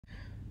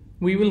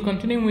We will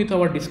continue with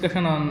our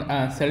discussion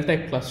on cell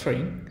type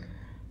clustering.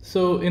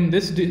 So in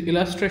this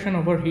illustration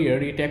over here,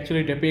 it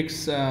actually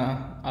depicts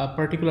a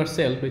particular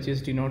cell which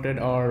is denoted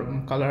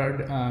or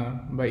colored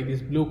by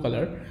this blue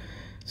color.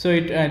 So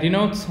it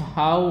denotes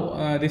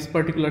how this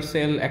particular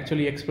cell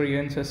actually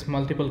experiences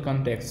multiple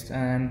contexts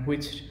and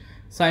which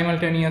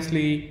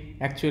simultaneously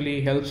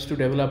actually helps to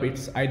develop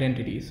its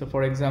identity. So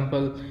for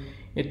example,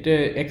 it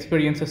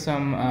experiences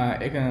some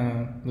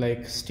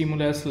like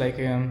stimulus, like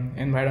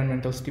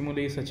environmental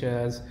stimuli, such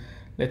as,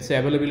 let's say,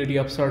 availability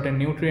of certain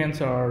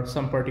nutrients or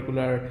some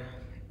particular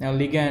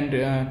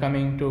ligand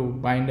coming to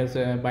bind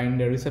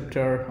a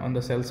receptor on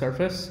the cell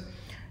surface.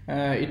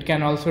 It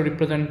can also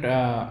represent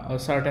a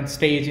certain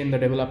stage in the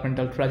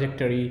developmental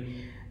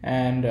trajectory,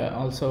 and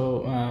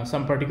also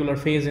some particular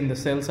phase in the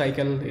cell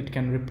cycle it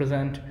can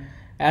represent,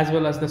 as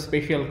well as the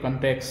spatial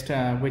context,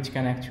 which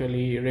can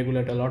actually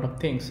regulate a lot of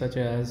things, such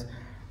as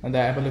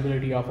the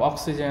availability of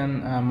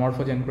oxygen,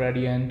 morphogen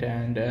gradient,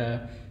 and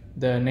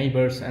the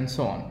neighbors, and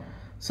so on.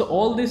 So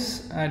all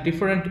these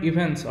different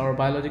events or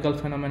biological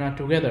phenomena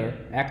together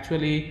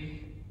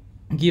actually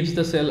gives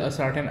the cell a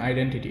certain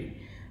identity.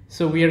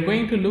 So we are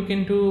going to look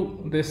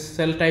into this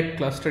cell type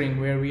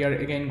clustering, where we are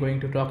again going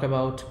to talk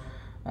about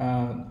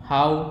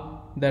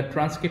how the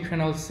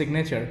transcriptional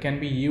signature can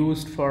be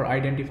used for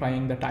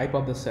identifying the type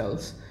of the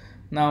cells.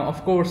 Now,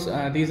 of course,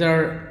 these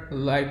are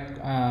like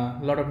a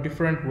lot of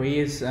different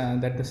ways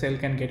that the cell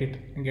can get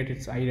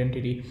its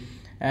identity,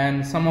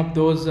 and some of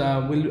those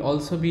will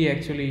also be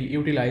actually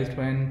utilized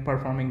when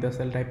performing the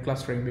cell type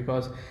clustering,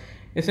 because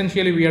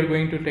essentially we are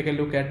going to take a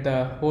look at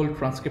the whole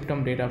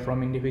transcriptome data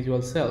from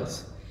individual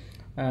cells.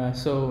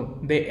 So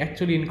they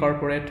actually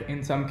incorporate,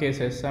 in some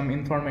cases, some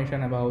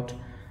information about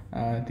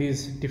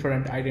these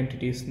different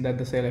identities that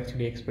the cell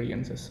actually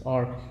experiences,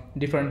 or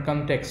different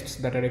contexts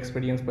that are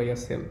experienced by a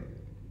cell.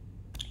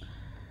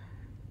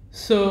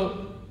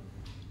 So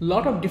a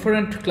lot of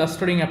different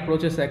clustering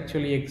approaches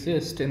actually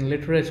exist in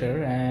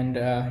literature, and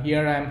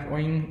here I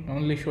am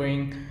only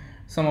showing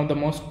some of the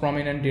most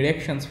prominent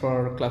directions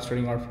for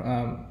clustering, or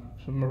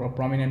some more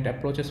prominent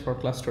approaches for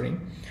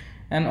clustering,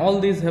 and all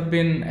these have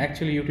been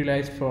actually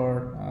utilized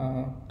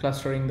for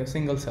clustering the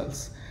single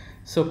cells.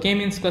 So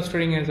K-means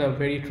clustering is a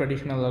very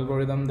traditional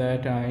algorithm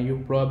that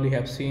you probably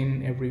have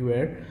seen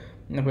everywhere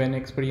when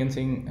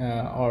experiencing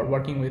or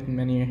working with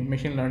many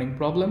machine learning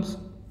problems.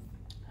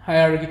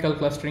 Hierarchical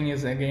clustering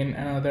is again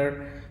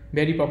another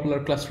very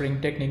popular clustering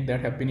technique that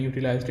have been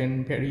utilized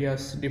in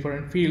various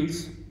different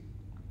fields.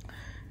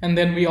 And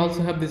then we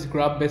also have this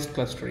graph-based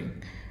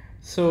clustering.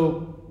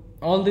 So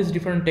all these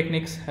different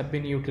techniques have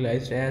been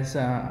utilized, as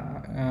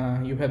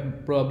you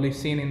have probably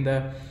seen in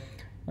the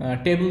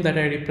table that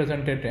I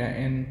represented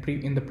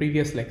in the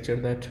previous lecture,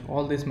 that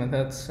all these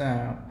methods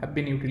have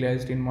been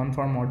utilized in one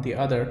form or the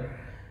other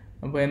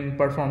when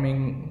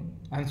performing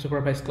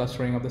unsupervised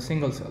clustering of the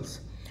single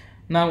cells.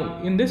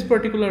 Now, in this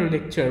particular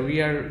lecture,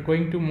 we are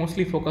going to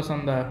mostly focus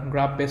on the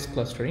graph-based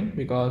clustering,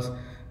 because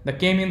the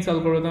K-means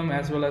algorithm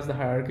as well as the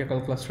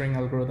hierarchical clustering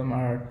algorithm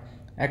are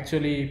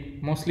actually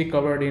mostly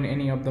covered in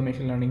any of the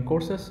machine learning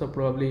courses. So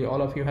probably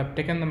all of you have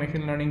taken the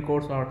machine learning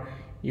course, or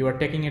you are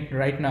taking it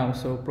right now.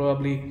 So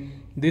probably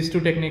these two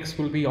techniques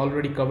will be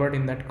already covered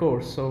in that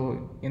course.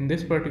 So in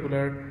this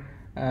particular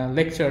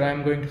lecture, I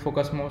am going to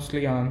focus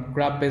mostly on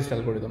graph-based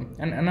algorithm.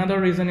 And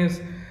another reason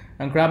is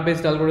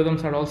graph-based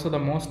algorithms are also the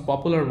most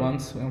popular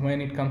ones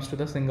when it comes to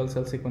the single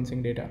cell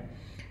sequencing data.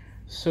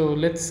 So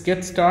let's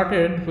get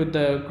started with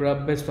the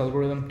graph-based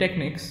algorithm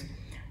techniques.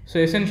 So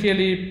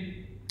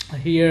essentially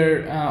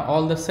here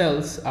all the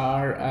cells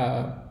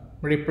are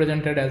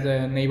represented as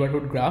a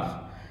neighborhood graph,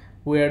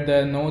 where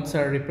the nodes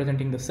are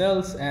representing the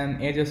cells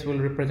and edges will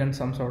represent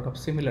some sort of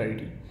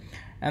similarity.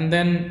 And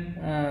then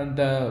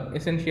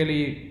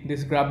essentially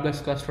this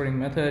graph-based clustering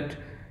method,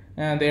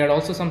 they are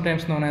also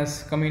sometimes known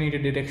as community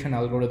detection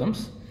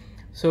algorithms.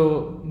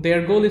 So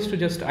their goal is to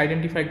just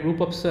identify group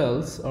of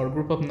cells or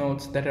group of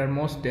nodes that are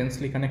most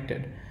densely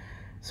connected.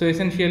 So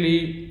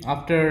essentially,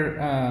 after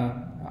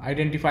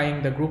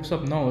identifying the groups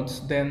of nodes,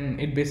 then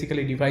it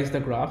basically divides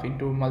the graph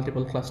into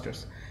multiple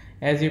clusters.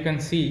 As you can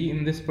see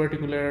in this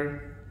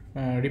particular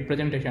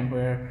representation,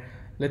 where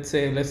let's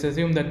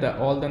assume that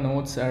all the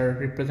nodes are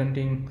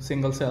representing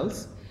single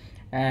cells,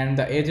 and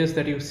the edges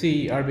that you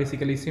see are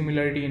basically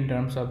similarity in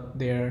terms of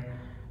their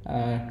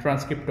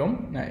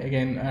transcriptome,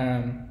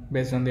 again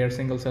based on their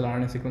single cell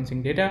RNA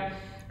sequencing data.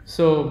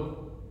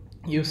 So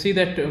you see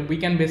that we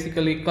can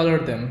basically color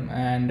them,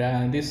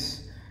 and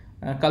these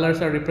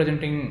colors are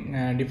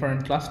representing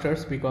different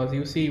clusters, because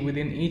you see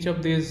within each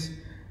of these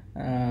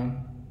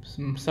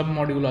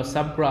submodule or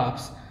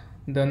subgraphs,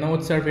 the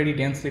nodes are very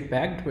densely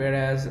packed,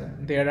 whereas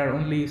there are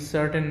only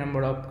certain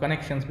number of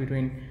connections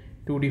between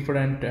two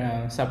different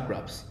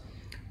subgraphs.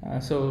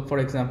 So for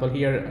example,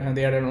 here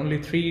there are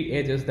only 3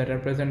 edges that are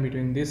present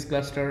between this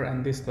cluster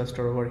and this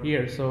cluster over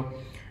here. So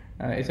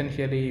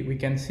essentially we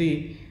can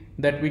see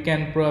that we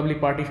can probably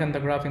partition the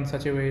graph in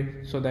such a way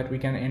so that we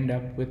can end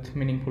up with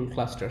meaningful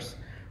clusters,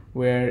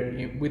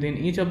 where within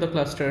each of the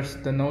clusters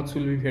the nodes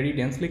will be very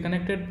densely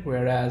connected,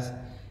 whereas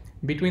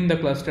between the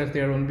clusters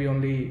there will be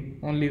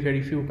only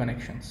very few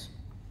connections.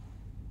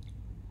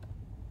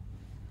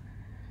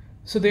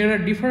 So there are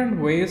different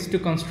ways to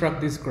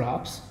construct these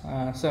graphs.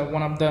 So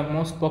one of the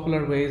most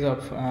popular ways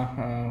of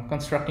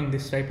constructing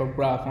this type of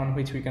graph on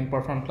which we can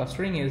perform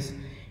clustering is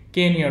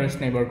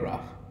k-nearest neighbor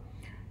graph.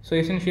 So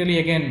essentially,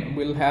 again,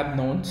 we'll have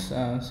nodes.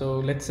 So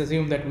let's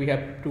assume that we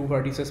have two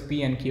vertices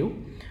P and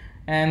Q,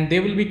 and they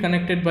will be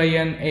connected by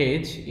an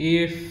edge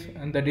if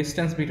the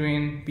distance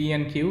between P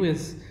and Q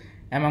is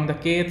among the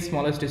kth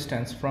smallest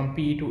distance from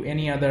P to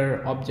any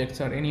other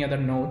objects or any other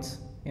nodes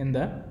in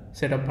the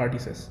set of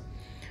vertices.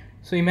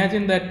 So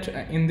imagine that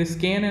in this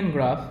KNN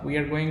graph, we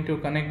are going to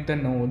connect the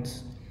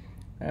nodes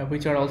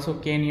which are also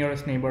k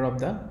nearest neighbor of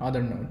the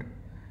other node,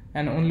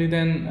 and only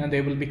then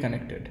they will be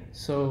connected.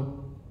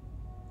 So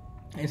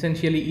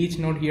essentially each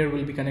node here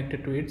will be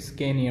connected to its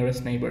k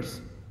nearest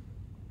neighbors.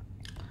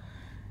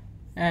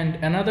 And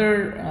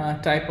another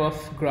type of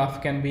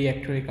graph can be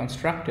actually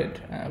constructed,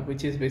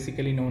 which is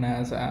basically known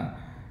as a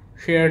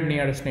shared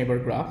nearest neighbor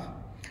graph.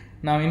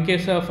 Now in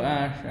case of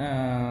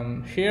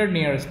shared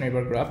nearest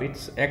neighbor graph,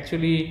 it's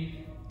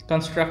actually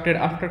constructed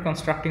after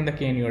constructing the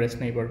k nearest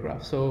neighbor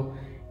graph. So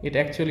it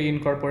actually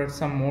incorporates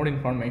some more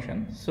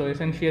information. So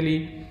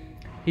essentially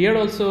here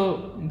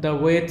also the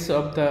weights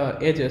of the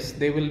edges,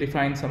 they will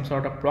define some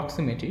sort of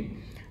proximity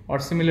or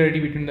similarity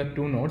between the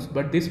two nodes,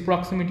 but this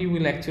proximity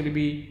will actually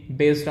be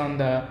based on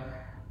the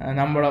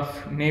number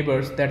of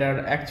neighbors that are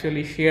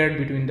actually shared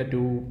between the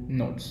two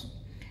nodes.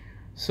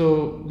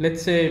 So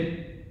let's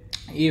say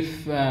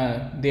if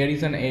there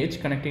is an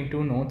edge connecting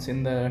two nodes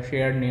in the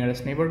shared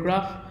nearest neighbor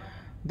graph,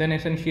 then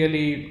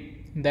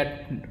essentially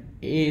that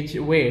edge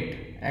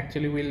weight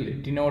actually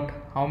will denote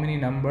how many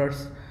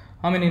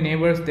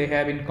neighbors they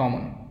have in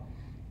common.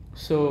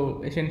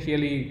 So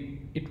essentially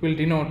it will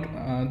denote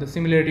the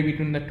similarity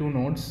between the two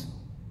nodes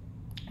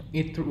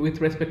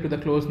with respect to the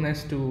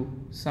closeness to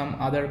some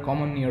other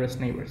common nearest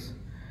neighbors.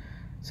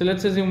 So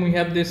let's assume we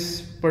have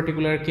this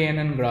particular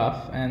KNN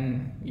graph,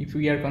 and if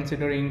we are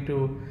considering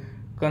to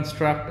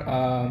construct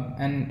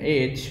an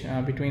edge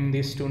between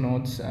these two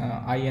nodes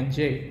I and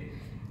j,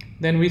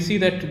 then we see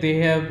that they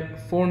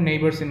have 4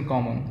 neighbors in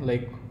common,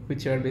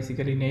 which are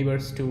basically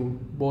neighbors to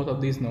both of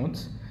these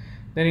nodes.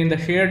 Then in the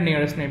shared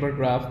nearest neighbor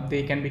graph,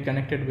 they can be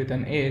connected with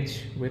an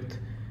edge with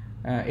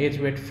edge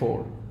weight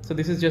 4. So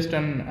this is just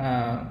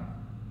a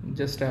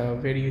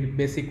very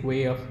basic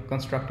way of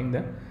constructing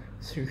the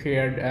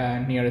shared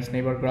nearest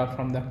neighbor graph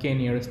from the k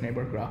nearest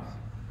neighbor graph.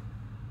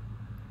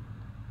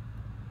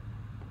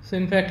 So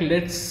in fact,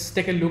 let's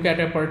take a look at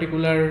a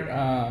particular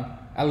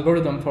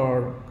algorithm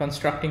for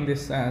constructing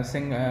this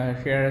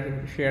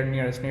shared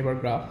nearest neighbor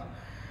graph.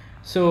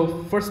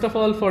 So first of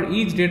all, for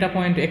each data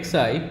point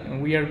xi,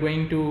 we are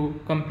going to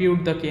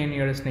compute the k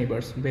nearest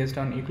neighbors based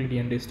on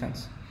Euclidean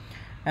distance,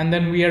 and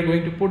then we are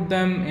going to put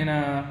them in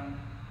a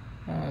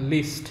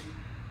list.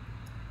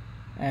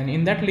 And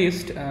in that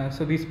list,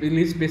 so this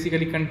list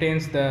basically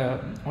contains the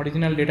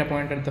original data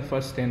point at the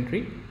first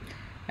entry,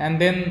 and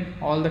then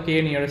all the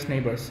k nearest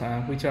neighbors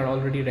which are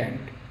already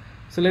ranked.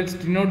 So let's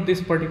denote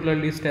this particular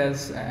list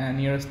as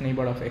nearest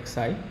neighbor of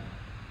xi.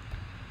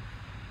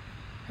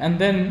 And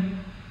then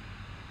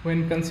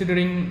when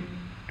considering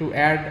to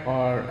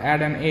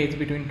add an edge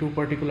between two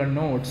particular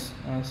nodes,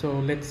 so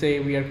let's say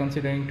we are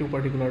considering two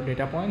particular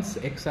data points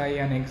xi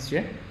and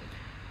xj,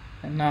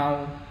 and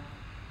now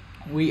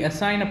we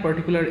assign a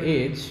particular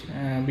edge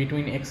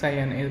between xi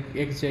and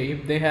xj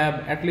if they have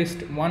at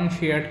least one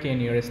shared k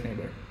nearest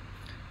neighbor.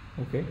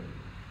 Okay,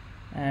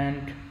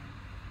 and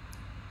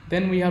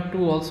then we have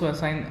to also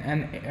assign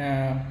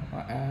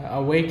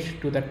a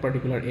weight to that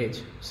particular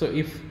edge. So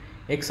if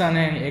xi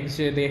and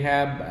xj they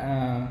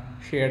have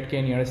shared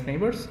k nearest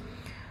neighbors,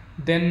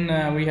 then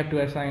we have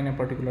to assign a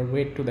particular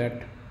weight to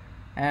that,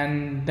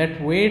 and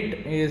that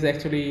weight is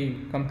actually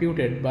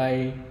computed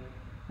by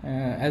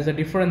as the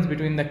difference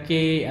between the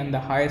k and the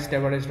highest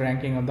average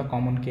ranking of the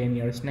common k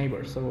nearest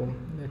neighbor. So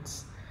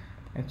let's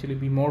actually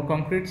be more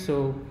concrete.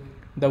 So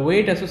the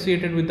weight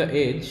associated with the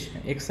edge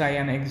xi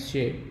and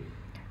xj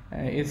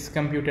is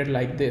computed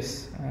like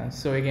this.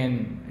 So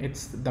again,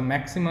 it's the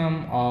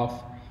maximum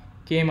of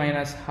k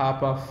minus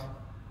half of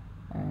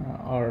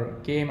or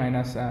k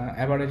minus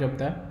average of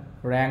the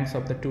ranks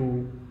of the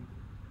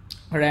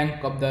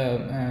rank of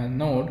the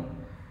node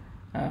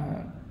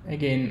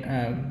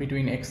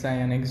between xi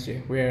and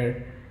xj,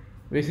 where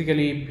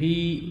basically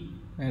v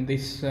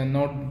this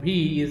node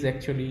v is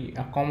actually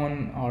a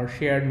common or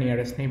shared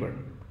nearest neighbor.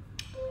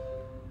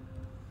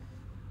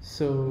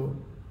 So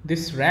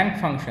this rank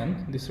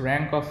function, this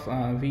rank of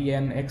v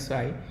and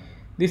xi,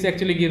 this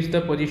actually gives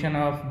the position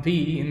of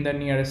v in the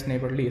nearest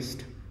neighbor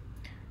list.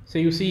 So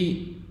you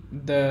see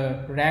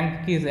the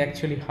rank is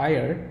actually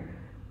higher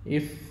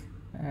if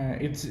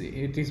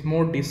it is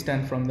more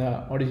distant from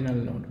the original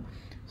node.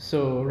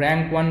 So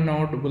rank 1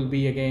 node will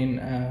be again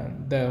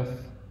the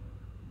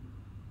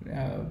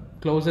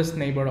closest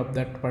neighbor of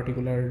that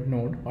particular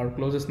node or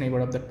closest neighbor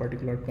of that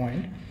particular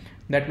point,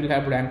 that will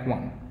have rank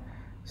 1.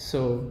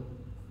 So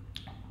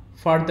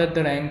further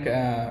the rank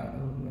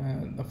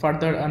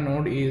further a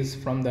node is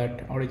from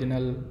that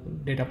original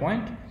data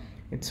point,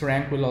 its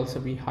rank will also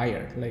be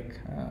higher, like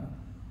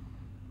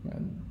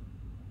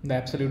the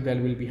absolute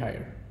value will be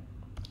higher.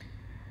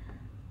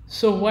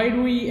 So why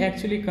do we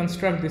actually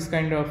construct this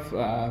kind of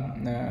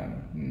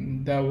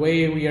the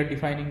way we are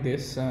defining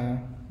this?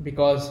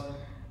 Because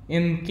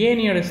in k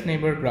nearest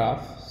neighbor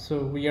graph, so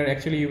we are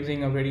actually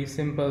using a very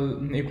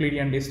simple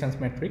Euclidean distance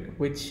metric,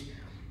 which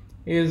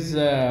is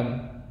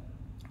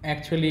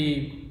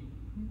actually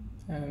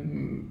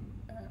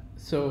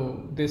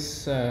so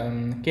this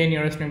k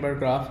nearest neighbor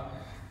graph,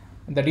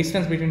 the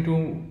distance between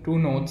two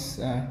nodes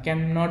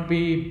cannot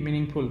be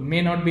meaningful,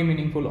 may not be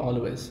meaningful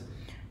always.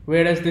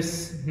 Whereas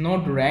this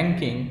node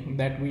ranking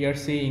that we are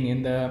seeing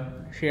in the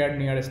shared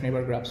nearest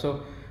neighbor graph,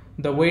 so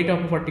the weight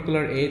of a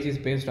particular edge is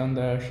based on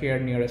the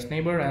shared nearest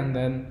neighbor, and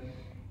then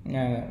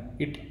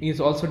it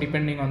is also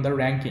depending on the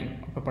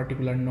ranking of a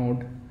particular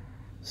node.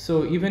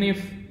 So even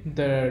if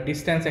the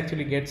distance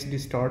actually gets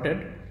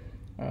distorted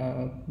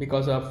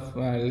because of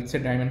let's say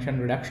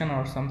dimension reduction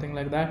or something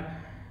like that,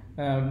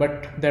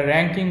 but the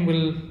ranking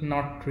will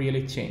not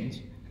really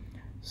change.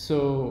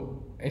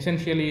 So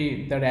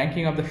essentially the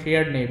ranking of the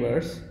shared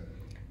neighbors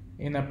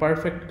in a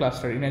perfect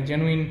cluster, in a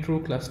genuine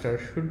true cluster,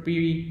 should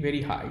be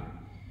very high.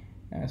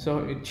 So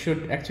it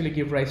should actually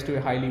give rise to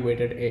a highly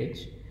weighted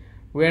edge.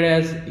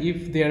 Whereas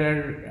if there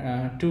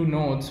are two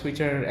nodes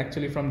which are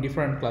actually from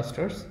different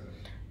clusters,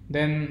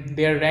 then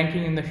their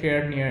ranking in the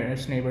shared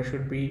nearest neighbor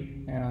should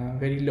be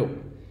very low.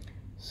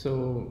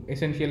 So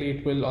essentially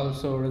it will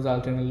also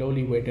result in a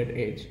lowly weighted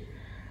edge.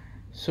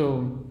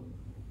 So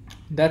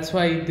that's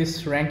why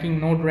this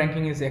node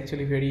ranking is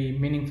actually very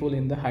meaningful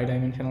in the high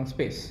dimensional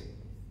space.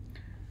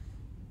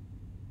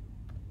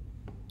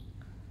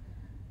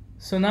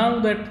 So now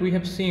that we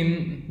have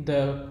seen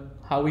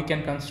how we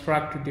can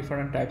construct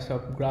different types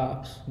of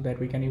graphs that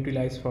we can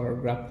utilize for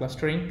graph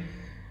clustering,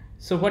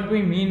 so what do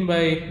we mean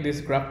by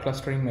this graph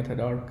clustering method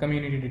or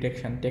community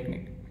detection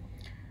technique?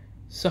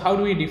 So how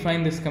do we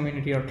define this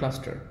community or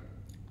cluster?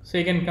 So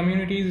again,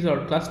 communities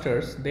or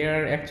clusters, they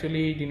are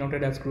actually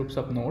denoted as groups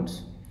of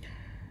nodes,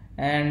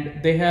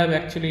 and they have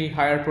actually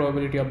higher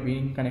probability of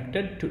being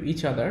connected to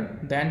each other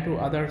than to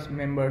other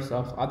members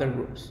of other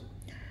groups.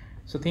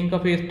 So think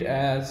of it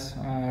as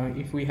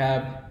if we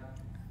have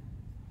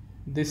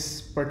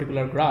this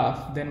particular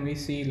graph, then we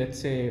see, let's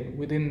say,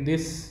 within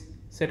this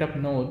set of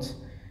nodes,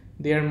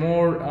 they are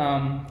more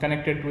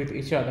connected with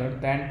each other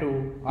than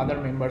to other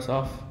members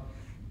of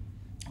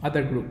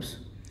other groups.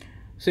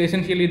 So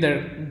essentially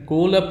the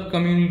goal of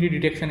community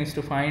detection is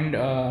to find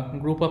a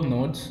group of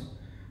nodes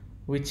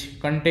which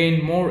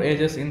contain more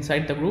edges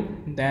inside the group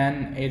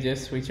than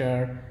edges which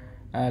are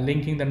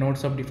linking the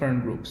nodes of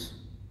different groups,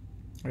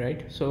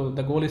 right? So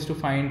the goal is to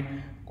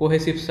find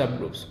cohesive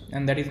subgroups,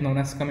 and that is known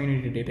as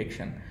community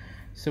detection.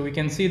 So we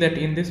can see that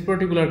in this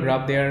particular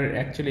graph there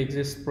actually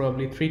exists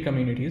probably 3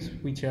 communities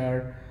which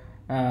are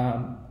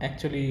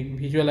actually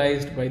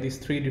visualized by these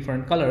 3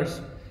 different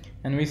colors,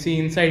 and we see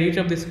inside each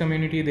of this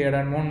community there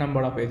are more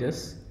number of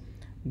edges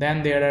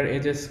than there are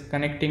edges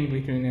connecting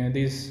between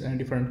these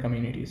different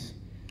communities.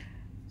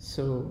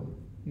 So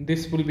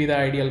this will be the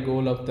ideal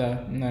goal of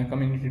the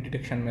community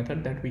detection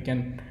method, that we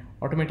can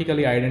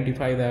automatically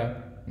identify the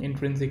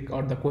intrinsic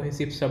or the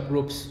cohesive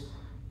subgroups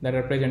that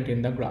are present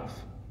in the graph.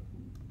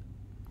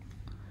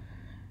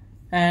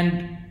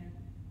 And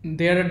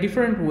there are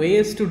different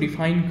ways to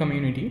define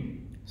community.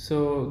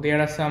 So there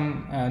are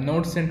some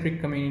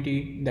node-centric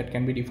community that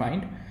can be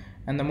defined,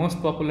 and the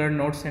most popular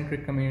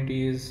node-centric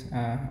community is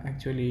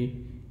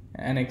actually,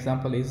 an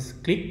example is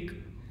click.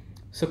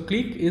 So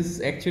click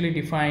is actually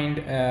defined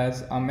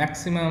as a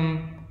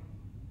maximum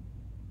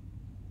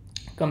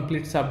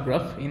complete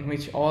subgraph in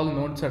which all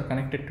nodes are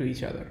connected to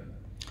each other.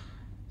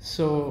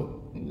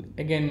 So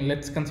again,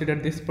 let's consider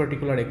this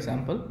particular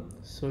example.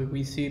 So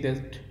we see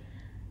that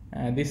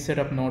this set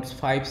of nodes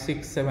 5,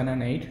 6, 7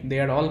 and 8, they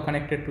are all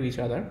connected to each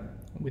other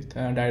with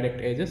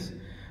direct edges.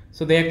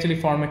 So they actually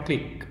form a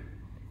click.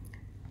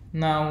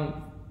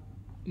 Now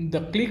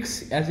the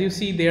clicks, as you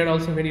see, they are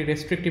also very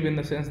restrictive in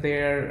the sense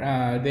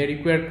they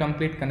require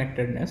complete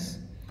connectedness,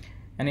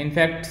 and in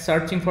fact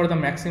searching for the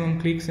maximum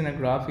clicks in a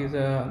graph is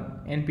a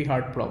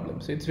NP-hard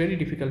problem. So it's very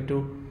difficult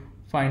to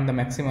find the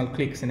maximal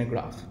clicks in a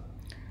graph.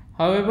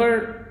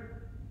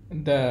 However,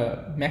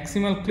 the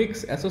maximal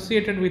clicks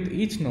associated with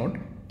each node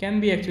can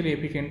be actually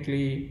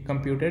efficiently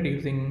computed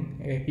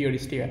using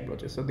heuristic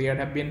approaches. So there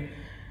have been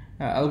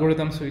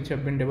algorithms which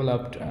have been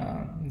developed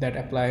that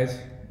applies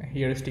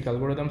heuristic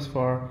algorithms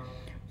for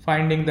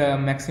finding the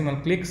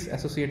maximal clicks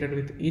associated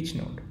with each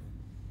node.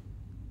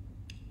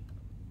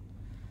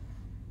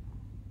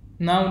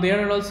 Now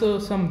there are also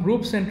some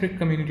group-centric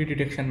community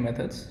detection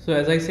methods. So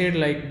as I said,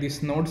 like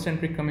this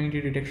node-centric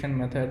community detection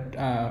method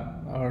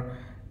or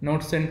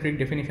node-centric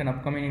definition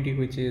of community,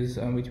 which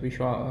we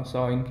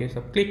saw in case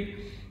of click,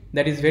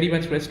 that is very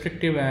much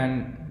restrictive,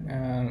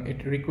 and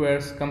it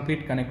requires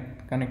complete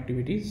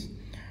connectivities.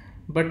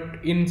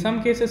 But in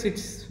some cases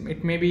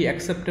it may be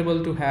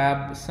acceptable to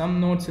have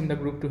some nodes in the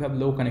group to have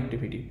low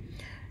connectivity.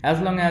 as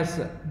long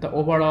as the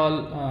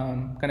overall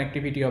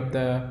connectivity of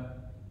the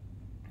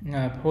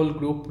whole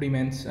group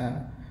remains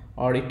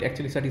or it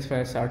actually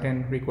satisfies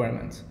certain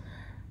requirements.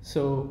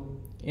 So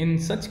in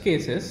such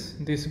cases,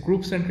 these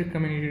group-centric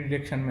community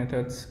detection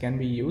methods can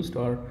be used,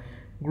 or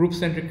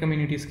group-centric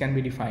communities can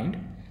be defined.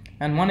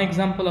 And one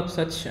example of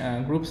such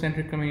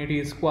group-centric community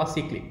is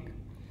quasi-clique.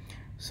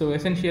 So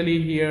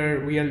essentially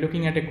here we are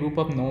looking at a group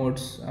of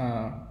nodes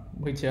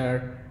which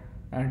are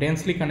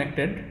densely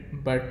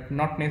connected but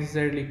not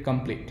necessarily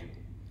complete.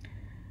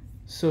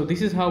 So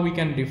this is how we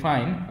can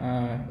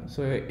define.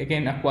 So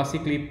again, a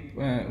quasi-clique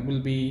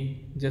will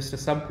be just a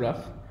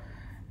subgraph,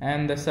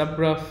 and the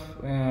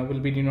subgraph will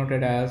be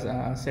denoted as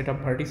a set of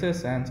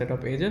vertices and set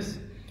of edges,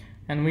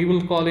 and we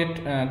will call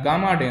it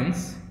gamma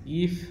dense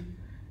if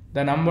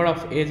the number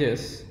of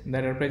edges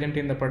that are present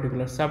in the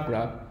particular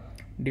subgraph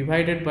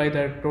divided by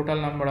the total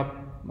number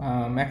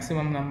of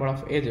maximum number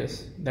of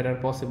edges that are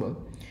possible.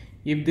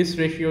 If this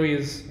ratio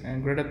is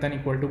greater than or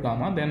equal to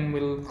gamma, then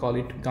we'll call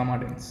it gamma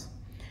dense.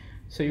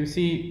 So you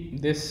see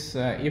this,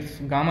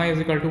 if gamma is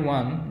equal to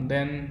 1,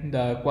 then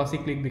the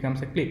quasi-clique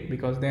becomes a clique,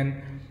 because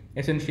then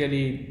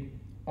essentially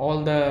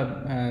all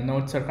the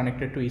nodes are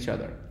connected to each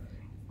other.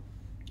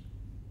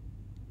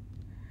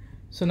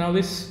 So now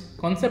this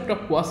concept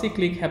of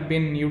quasi-clique have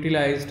been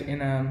utilized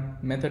in a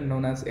method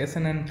known as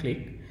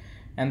SNN-clique,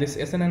 and this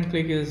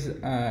SNN-clique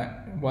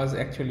was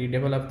actually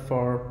developed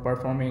for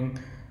performing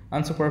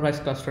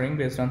unsupervised clustering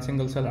based on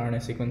single-cell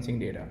RNA sequencing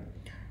data.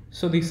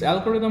 So this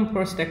algorithm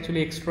first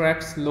actually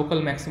extracts local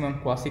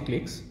maximum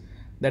quasi-cliques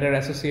that are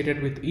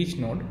associated with each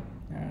node,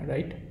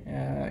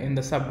 in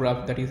the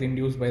subgraph that is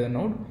induced by the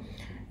node,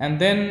 and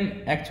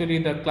then actually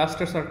the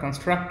clusters are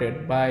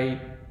constructed by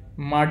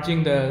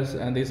merging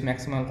these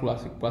maximal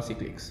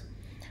quasi-cliques.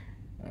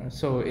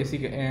 So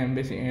basically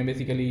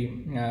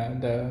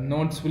the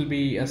nodes will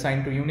be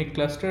assigned to unique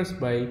clusters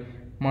by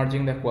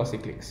merging the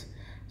quasi-cliques.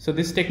 So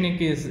this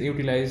technique is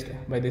utilized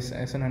by this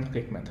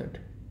SNN-clique method.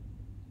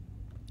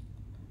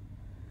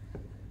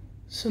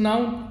 So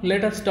now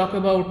let us talk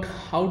about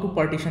how to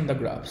partition the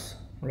graphs,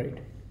 right?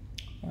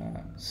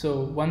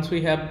 So once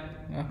we have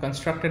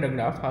constructed a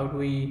graph, how do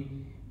we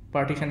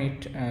partition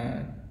it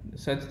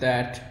such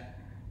that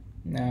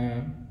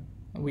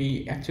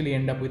we actually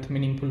end up with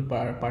meaningful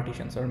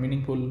partitions or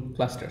meaningful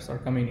clusters or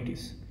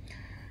communities?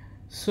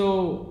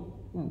 So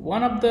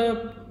one of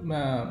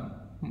the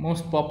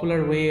most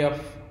popular way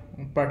of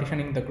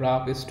partitioning the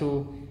graph is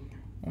to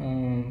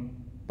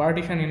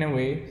partition in a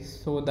way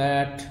so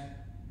that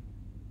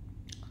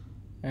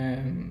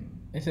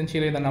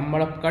essentially the number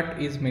of cut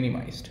is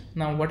minimized.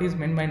 Now what is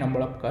meant by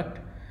number of cut?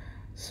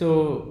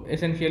 So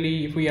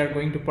essentially if we are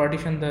going to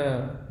partition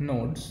the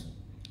nodes,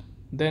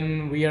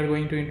 then we are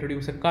going to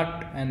introduce a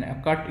cut, and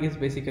a cut is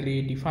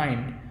basically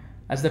defined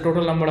as the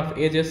total number of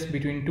edges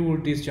between two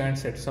disjoint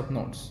sets of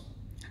nodes.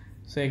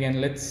 So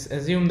again, let's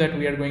assume that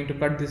we are going to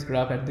cut this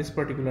graph at this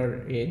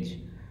particular edge,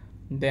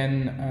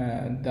 then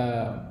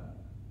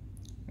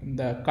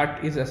the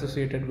cut is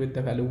associated with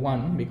the value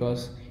 1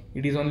 because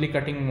it is only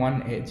cutting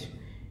one edge.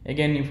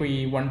 Again, if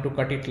we want to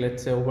cut it,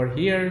 let's say over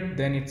here,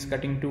 then it's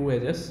cutting two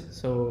edges,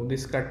 so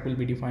this cut will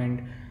be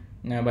defined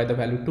by the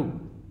value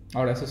 2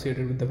 or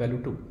associated with the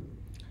value 2.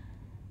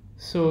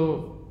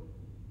 So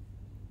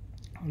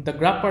the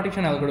graph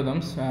partition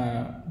algorithms,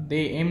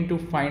 they aim to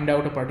find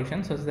out a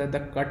partition such that the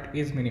cut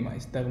is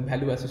minimized, the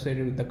value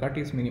associated with the cut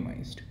is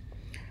minimized.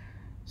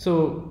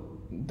 So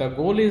the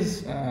goal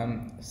is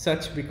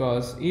such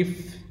because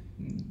if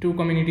two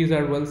communities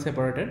are well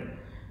separated,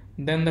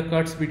 then the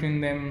cuts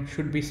between them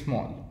should be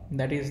small.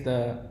 That is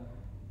the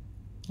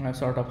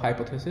sort of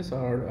hypothesis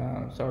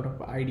or sort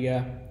of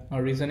idea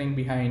or reasoning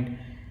behind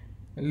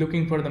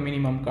looking for the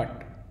minimum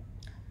cut.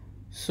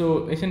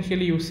 So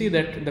essentially you see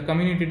that the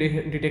community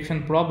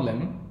detection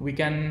problem, we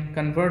can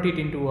convert it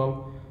into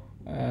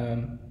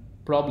a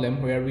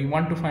problem where we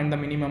want to find the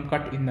minimum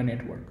cut in the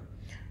network.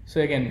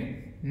 So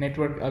again,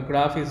 a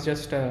graph is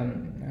just a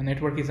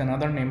network is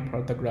another name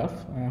for the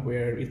graph,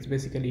 where it's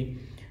basically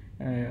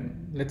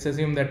let's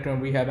assume that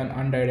we have an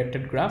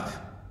undirected graph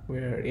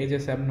where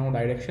edges have no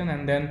direction,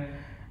 and then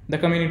the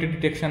community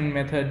detection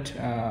method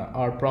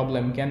or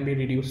problem can be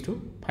reduced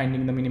to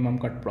finding the minimum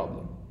cut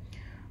problem.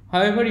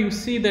 However, you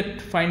see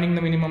that finding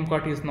the minimum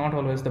cut is not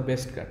always the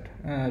best cut.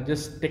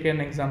 Just take an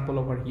example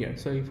over here.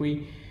 So if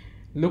we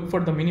look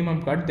for the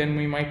minimum cut, then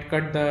we might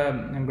cut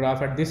the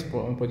graph at this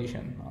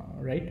position,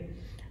 right?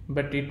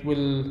 But it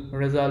will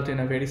result in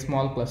a very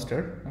small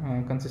cluster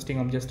consisting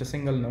of just a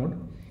single node,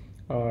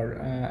 or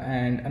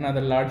and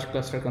another large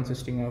cluster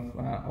consisting of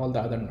all the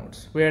other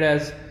nodes.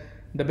 Whereas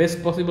the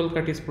best possible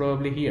cut is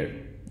probably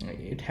here.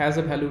 It has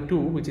a value 2,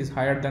 which is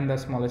higher than the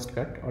smallest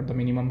cut or the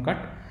minimum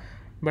cut,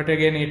 but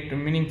again it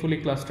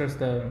meaningfully clusters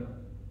the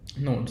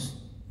nodes,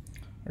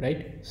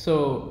 right?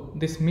 So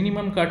this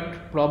minimum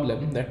cut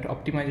problem, that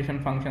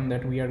optimization function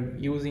that we are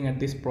using at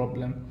this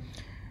problem,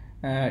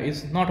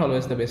 is not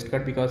always the best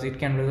cut because it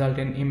can result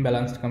in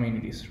imbalanced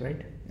communities,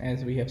 right?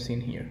 As we have seen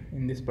here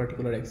in this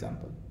particular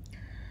example.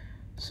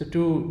 So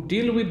to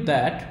deal with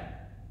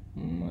that,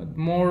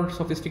 more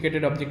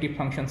sophisticated objective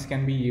functions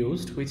can be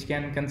used, which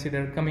can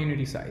consider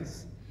community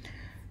size.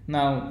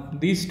 Now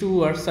these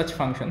two are such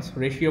functions,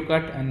 ratio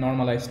cut and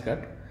normalized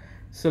cut.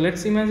 So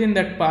let's imagine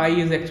that pi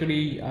is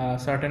actually a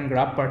certain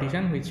graph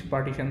partition which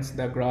partitions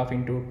the graph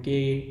into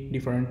k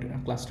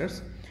different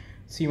clusters,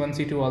 C1,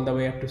 C2 all the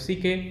way up to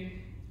Ck,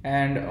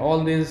 and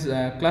all these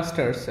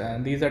clusters,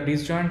 these are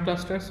disjoint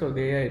clusters, so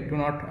they do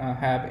not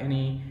have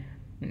any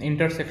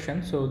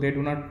intersection, so they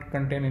do not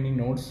contain any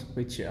nodes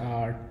which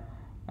are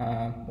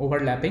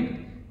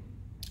overlapping,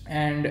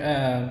 and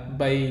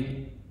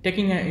by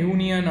taking a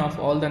union of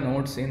all the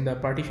nodes in the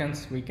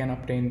partitions, we can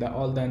obtain the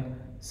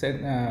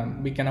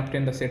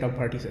set of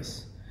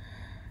vertices,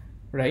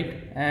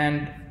 right?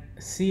 And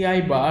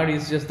Ci bar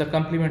is just the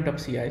complement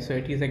of Ci, so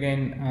it is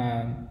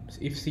again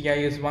if Ci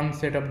is one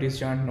set of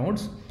disjoint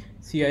nodes,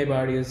 Ci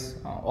bar is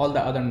all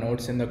the other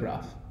nodes in the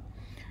graph.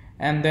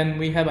 And then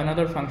we have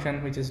another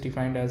function which is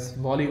defined as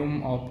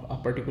volume of a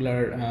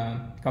particular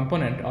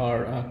component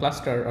or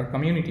cluster or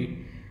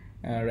community,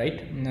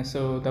 right?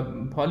 So the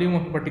volume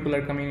of a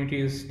particular community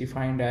is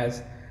defined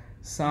as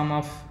sum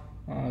of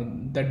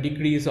the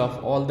degrees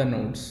of all the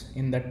nodes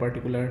in that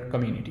particular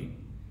community.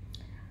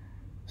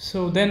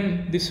 So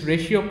then this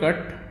ratio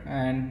cut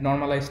and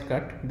normalized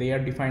cut, they are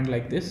defined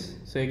like this.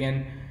 So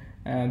again,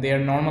 they are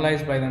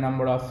normalized by the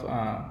number of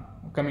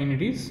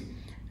communities,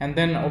 and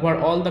then over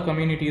all the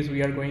communities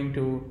we are going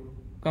to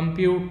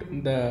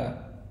compute the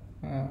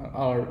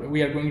or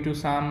we are going to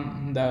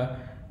sum the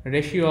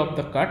ratio of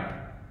the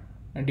cut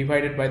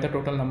divided by the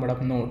total number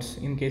of nodes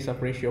in case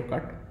of ratio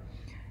cut.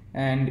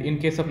 And in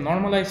case of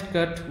normalized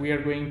cut, we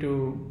are going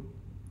to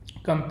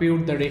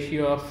compute the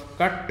ratio of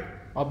cut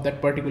of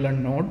that particular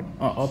node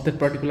of that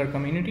particular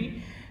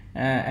community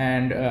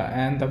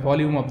and the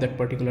volume of that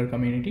particular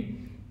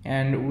community,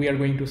 and we are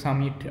going to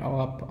sum it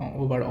up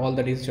over all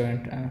the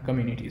disjoint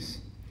communities.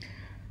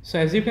 So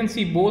as you can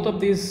see, both of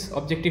these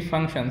objective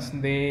functions,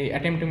 they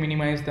attempt to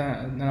minimize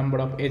the number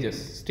of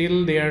edges.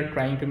 Still they are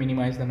trying to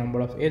minimize the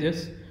number of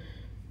edges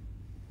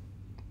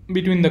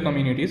between the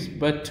communities,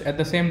 but at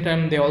the same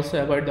time they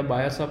also avoid the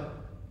bias of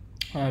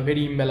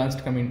very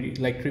imbalanced communities,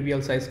 like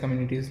trivial size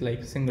communities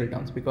like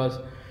singletons, because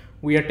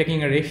we are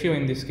taking a ratio.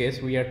 In this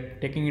case we are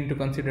taking into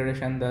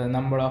consideration the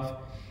number of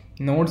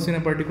nodes in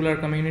a particular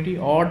community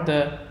or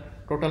the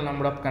total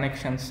number of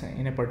connections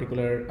in a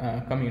particular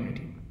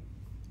community,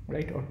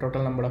 right, or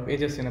total number of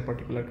edges in a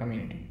particular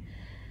community.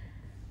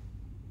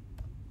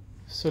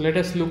 So let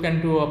us look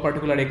into a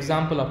particular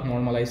example of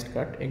normalized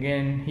cut.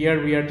 Again,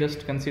 here we are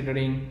just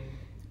considering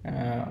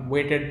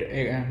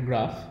weighted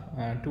graph,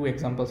 two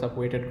examples of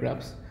weighted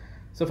graphs.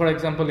 So for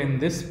example, in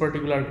this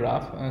particular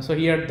graph, so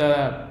here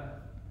the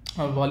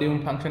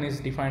volume function is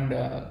defined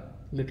a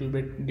little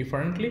bit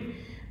differently.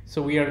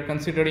 So we are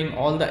considering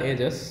all the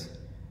edges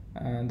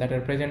that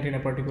are present in a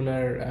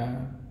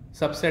particular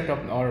subset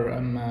of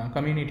our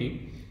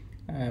community.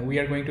 We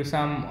are going to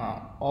sum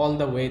all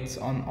the weights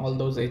on all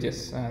those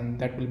edges, and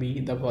that will be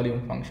the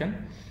volume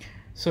function.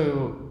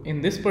 So in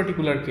this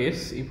particular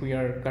case, if we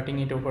are cutting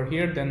it over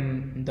here,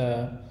 then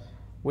the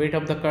weight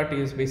of the cut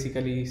is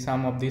basically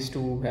sum of these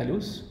two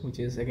values, which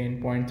is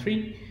again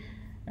 0.3.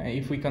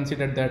 If we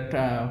consider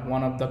that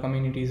one of the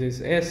communities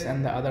is S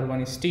and the other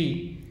one is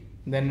T,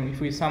 then if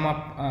we sum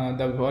up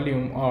the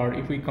volume, or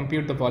if we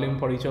compute the volume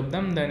for each of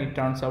them, then it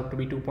turns out to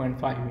be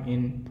 2.5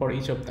 in for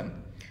each of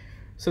them.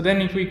 So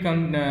then if we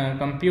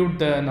compute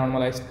the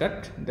normalized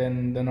cut,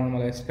 then the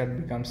normalized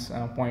cut becomes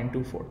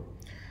 0.24.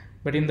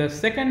 But in the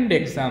second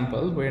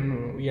example,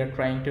 when we are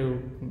trying to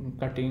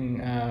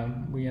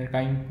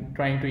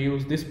trying to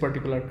use this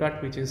particular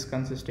cut, which is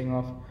consisting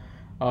of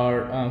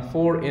our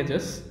 4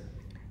 edges,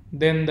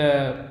 then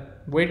the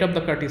weight of the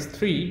cut is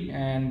 3,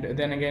 and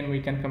then again we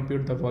can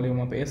compute the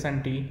volume of S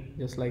and T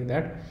just like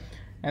that,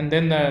 and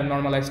then the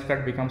normalized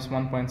cut becomes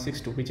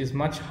 1.62, which is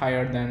much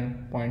higher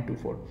than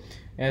 0.24.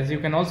 As you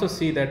can also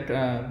see that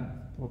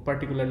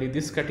particularly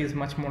this cut is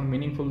much more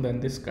meaningful than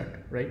this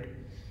cut, right?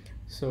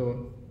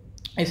 So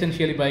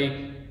essentially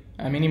by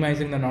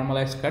minimizing the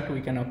normalized cut, we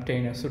can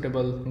obtain a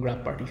suitable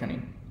graph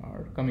partitioning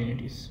or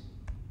communities.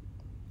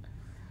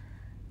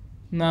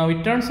 Now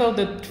it turns out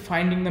that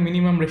finding the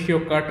minimum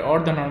ratio cut or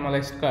the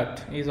normalized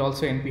cut is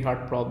also an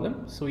NP-hard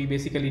problem. So we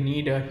basically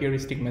need a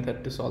heuristic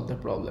method to solve the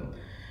problem.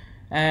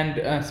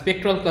 And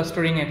spectral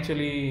clustering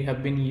actually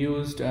have been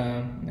used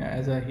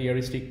as a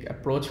heuristic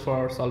approach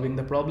for solving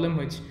the problem,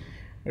 which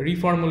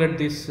reformulate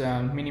this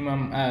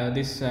minimum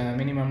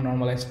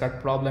normalized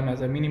cut problem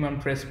as a minimum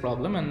trace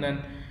problem, and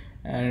then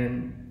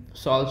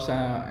solves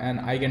an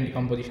eigen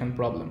decomposition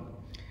problem.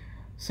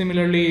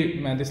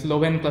 Similarly, this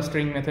Loven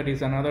clustering method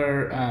is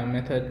another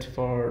method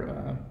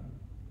for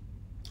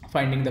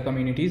finding the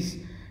communities,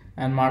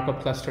 and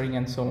Markov clustering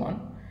and so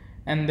on.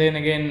 And then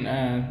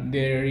again,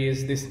 there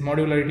is this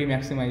modularity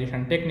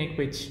maximization technique,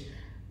 which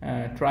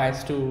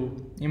tries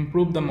to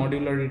improve the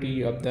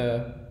modularity of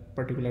the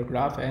particular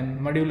graph.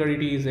 And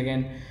modularity is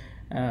again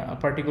a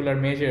particular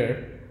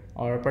measure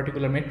or a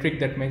particular metric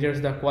that measures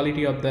the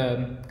quality of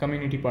the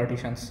community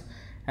partitions.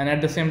 and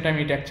at the same time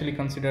it actually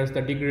considers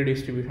the degree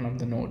distribution of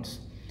the nodes.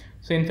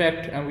 So in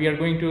fact, we are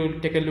going to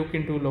take a look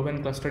into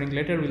low-N clustering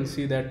later. We'll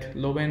see that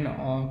low-N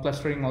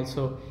clustering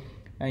also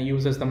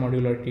uses the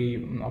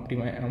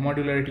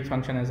modularity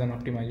function as an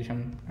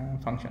optimization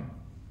function.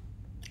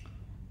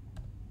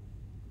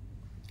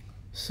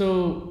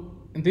 So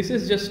this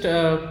is just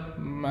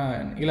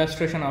an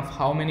illustration of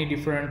how many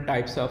different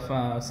types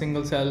of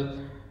single cell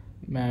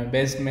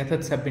based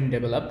methods have been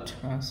developed.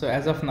 So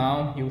as of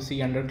now, you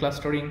see under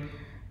clustering,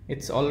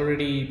 it's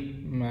already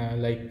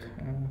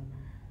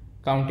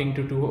counting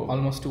to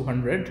almost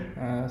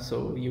 200.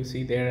 So you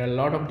see there are a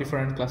lot of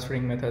different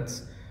clustering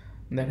methods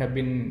that have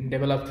been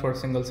developed for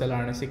single cell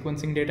RNA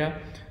sequencing data.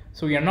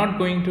 So we are not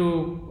going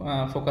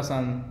to focus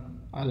on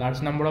a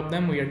large number of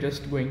them. We are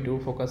just going to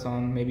focus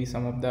on maybe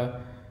some of the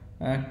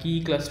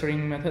key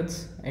clustering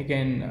methods.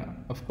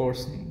 Again, of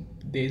course,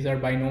 these are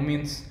by no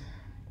means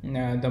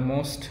the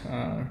most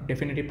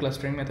definitive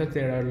clustering methods.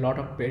 There are a lot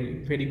of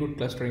very good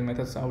clustering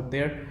methods out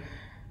there,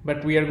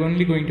 but we are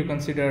only going to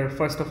consider,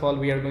 first of all,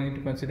 we are going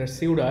to consider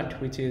scRNA,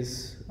 which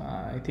is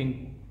I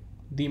think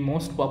the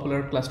most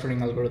popular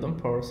clustering algorithm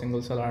for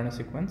single cell RNA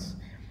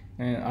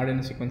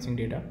sequencing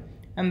data.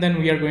 And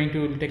then we are going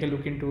to take a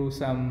look into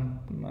some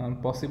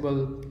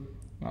possible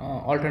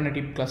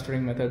alternative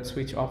clustering methods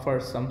which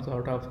offer some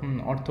sort of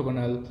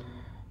orthogonal,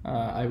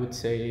 I would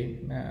say,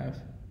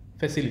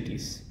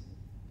 facilities.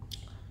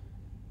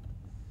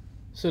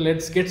 So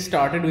let's get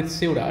started with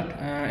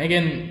scRNA.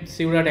 Again,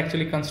 scRNA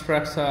actually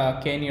constructs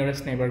a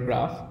k-nearest neighbor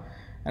graph,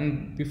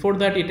 and before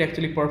that it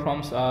actually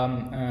performs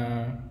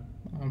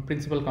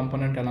principal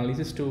component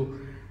analysis to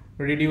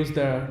reduce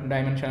the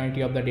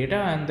dimensionality of the data,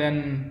 and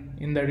then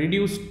in the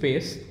reduced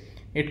phase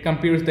it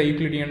computes the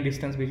Euclidean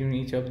distance between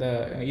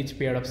each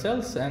pair of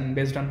cells, and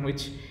based on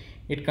which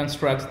it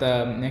constructs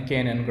the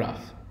KNN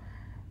graph.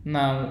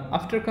 Now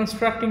after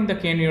constructing the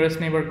k-nearest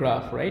neighbor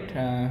graph, right,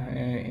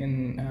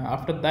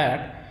 after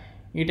that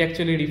it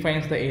actually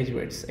defines the edge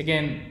weights.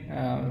 Again,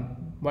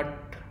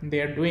 what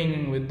they are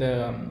doing with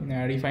the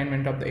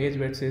refinement of the edge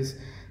weights is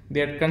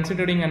they are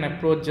considering an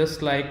approach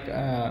just like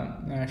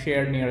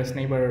shared nearest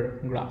neighbor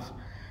graph.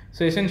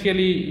 So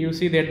essentially you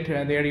see that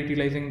they are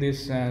utilizing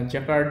this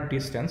Jaccard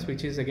distance,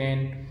 which is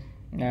again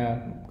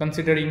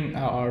considering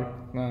or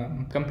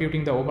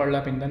computing the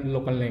overlap in the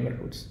local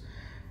neighborhoods.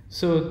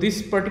 So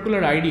this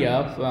particular idea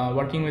of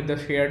working with the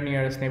shared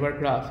nearest neighbor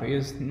graph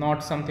is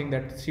not something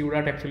that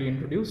scRNA actually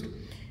introduced.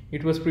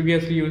 It was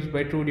previously used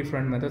by two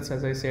different methods.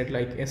 As I said,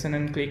 like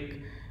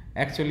SNN-click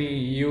actually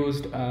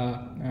used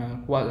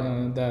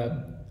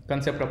the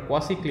concept of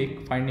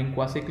quasi-click, finding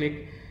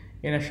quasi-click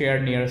in a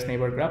shared nearest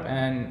neighbor graph,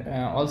 and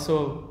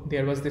also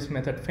there was this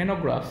method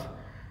phenograph,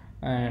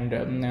 and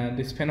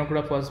this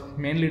phenograph was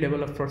mainly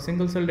developed for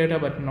single cell data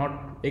but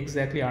not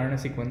exactly RNA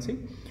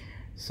sequencing.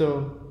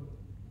 So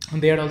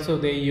there also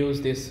they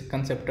use this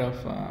concept of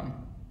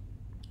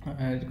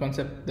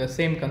the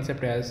same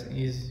concept as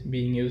is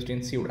being used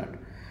in scRNA.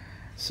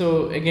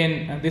 So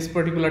again, this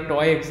particular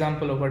toy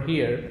example over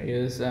here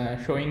is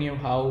showing you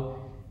how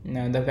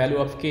the value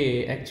of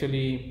k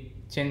actually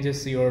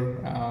changes your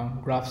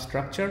graph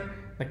structure,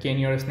 the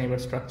k-nearest neighbor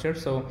structure.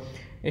 So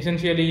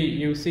essentially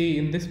you see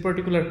in this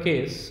particular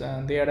case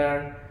there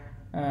are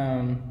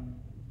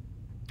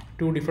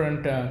two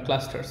different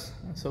clusters.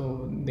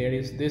 So there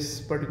is this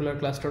particular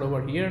cluster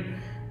over here,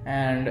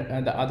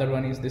 and the other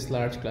one is this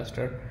large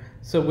cluster.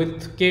 So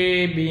with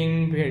k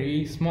being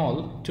very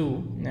small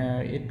too,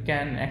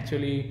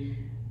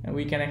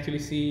 we can actually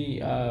see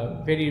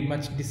a very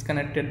much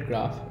disconnected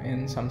graph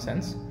in some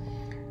sense.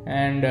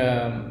 And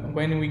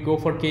when we go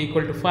for k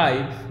equal to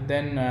 5,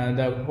 then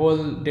the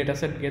whole data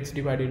set gets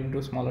divided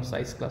into smaller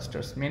size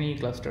clusters, many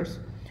clusters.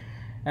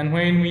 And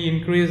when we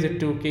increase it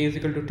to k is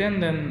equal to 10,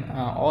 then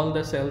all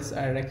the cells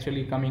are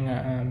actually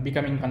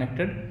becoming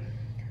connected.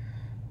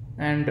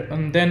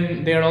 And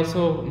then they are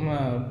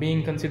also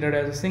being considered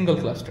as a single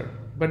cluster.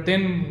 But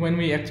then when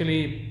we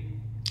actually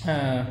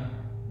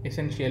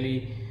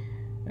essentially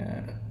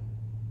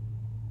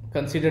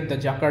consider the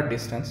Jaccard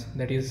distance,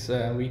 that is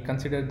we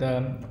consider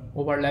the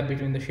overlap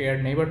between the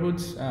shared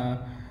neighborhoods,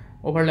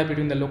 overlap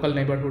between the local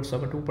neighborhoods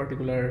of a two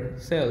particular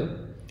cell,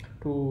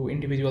 two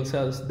individual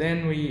cells,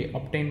 then we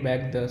obtain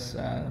back this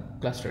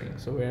clustering.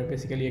 So where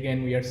basically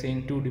again we are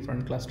seeing two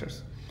different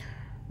clusters.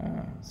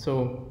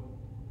 So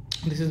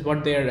this is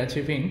what they are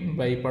achieving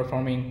by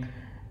performing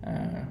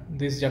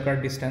this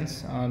Jaccard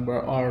distance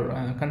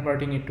or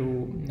converting it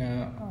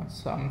to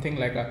something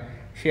like a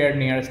shared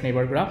nearest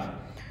neighbor graph.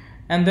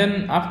 And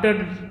then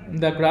after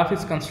the graph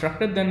is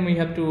constructed, then we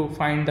have to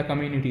find the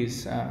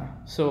communities.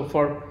 So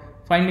for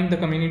finding the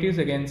communities,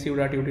 again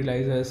scRNA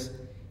utilizes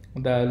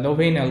the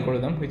Louvain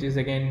algorithm, which is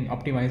again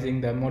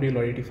optimizing the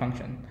modularity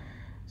function.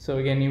 So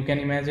again you can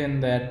imagine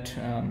that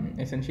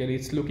essentially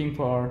it's looking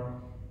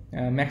for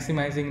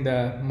maximizing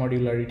the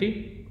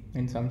modularity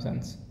in some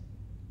sense.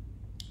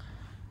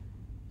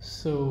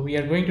 So we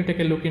are going to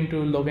take a look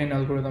into Louvain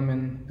algorithm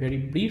in very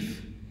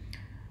brief.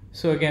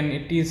 So again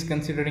it is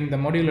considering the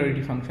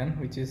modularity function,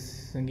 which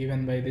is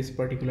given by this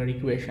particular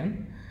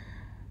equation.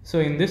 So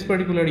in this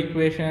particular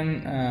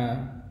equation,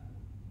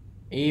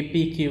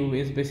 APQ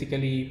is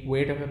basically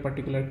weight of a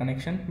particular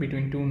connection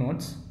between two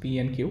nodes P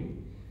and Q,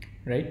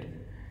 right?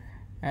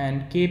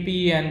 And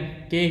KP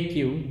and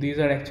KQ, these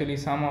are actually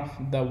some of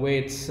the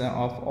weights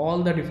of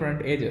all the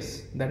different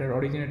edges that are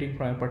originating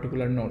from a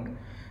particular node,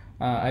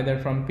 either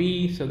from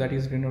P, so that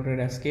is denoted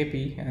as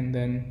KP, and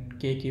then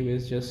KQ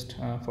is just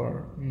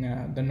for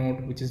the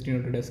node which is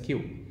denoted as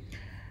Q.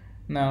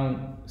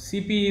 Now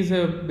CP is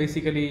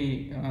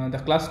basically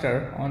the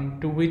cluster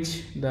on to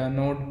which the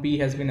node P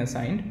has been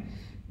assigned.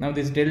 Now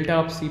this delta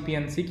of CP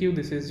and CQ,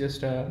 this is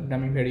just a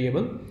dummy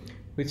variable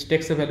which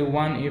takes the value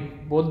 1 if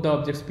both the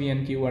objects P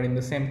and Q are in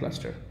the same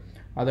cluster,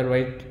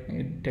 otherwise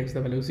it takes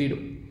the value 0.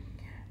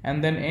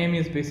 And then M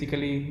is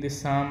basically the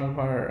sum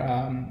over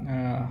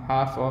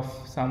half of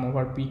sum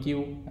over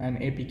PQ and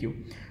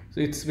APQ.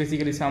 So it's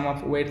basically sum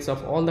of weights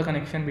of all the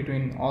connection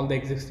between all the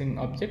existing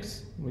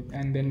objects,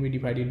 and then we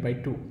divide it by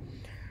 2.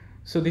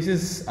 So this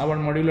is our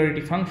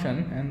modularity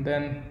function, and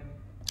then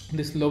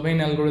this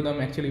Lovain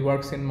algorithm actually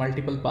works in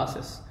multiple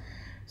passes.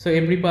 So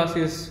every pass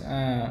is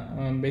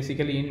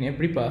basically in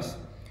every pass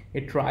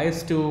it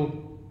tries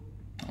to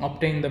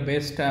obtain the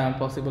best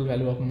possible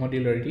value of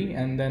modularity,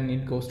 and then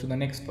it goes to the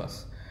next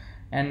pass,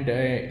 and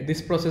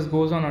this process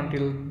goes on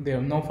until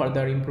there no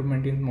further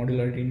improvement in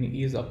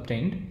modularity is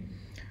obtained.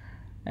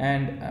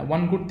 And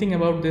one good thing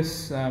about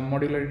this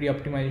modularity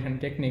optimization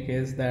technique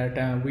is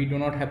that we do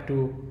not have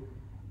to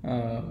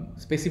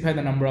specify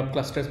the number of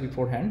clusters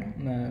beforehand.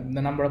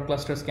 The number of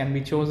clusters can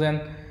be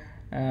chosen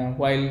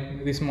while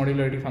this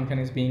modularity function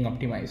is being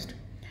optimized.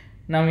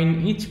 Now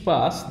in each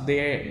pass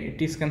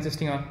it is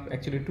consisting of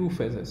actually two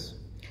phases.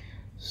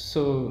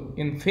 So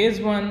in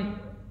phase 1,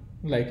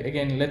 like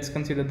again let's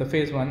consider the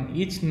phase 1,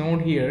 each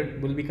node here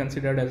will be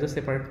considered as a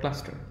separate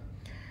cluster,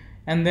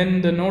 and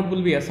then the node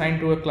will be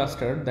assigned to a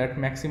cluster that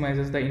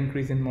maximizes the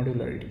increase in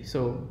modularity.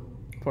 So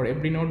for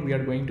every node we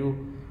are going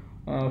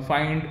to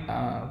find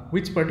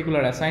which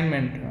particular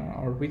assignment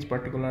or which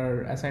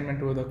particular assignment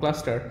to the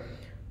cluster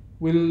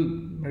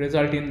will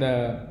result in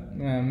the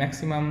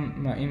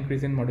maximum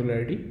increase in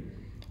modularity,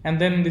 and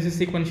then this is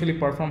sequentially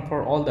performed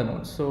for all the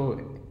nodes.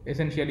 So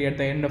essentially at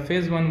the end of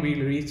phase 1 we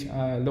will reach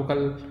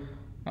local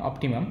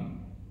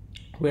optimum,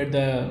 where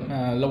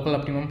the local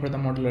optimum for the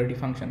modularity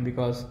function,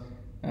 because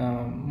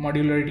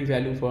modularity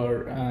value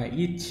for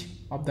each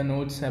of the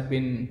nodes have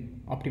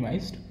been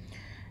optimized.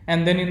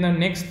 And then in the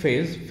next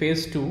phase,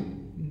 phase 2,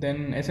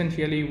 then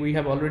essentially we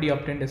have already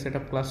obtained a set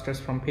of clusters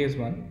from phase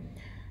 1.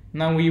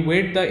 Now we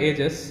weight the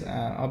edges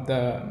of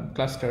the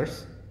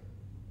clusters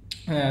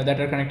that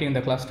are connecting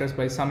the clusters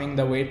by summing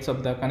the weights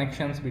of the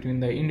connections between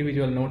the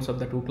individual nodes of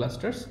the two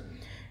clusters,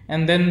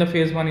 and then the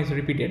phase 1 is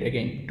repeated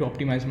again to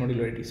optimize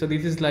modularity. So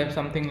this is like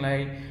something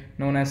like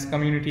known as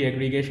community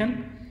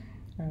aggregation,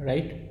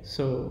 right?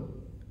 So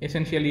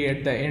essentially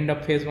at the end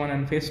of phase 1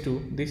 and phase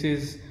 2, this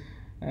is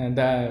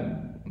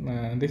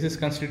this is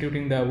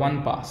constituting the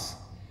one pass.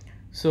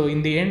 So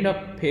in the end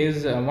of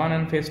phase 1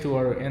 and phase 2,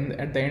 or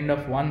at the end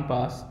of one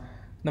pass,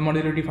 the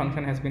modularity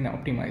function has been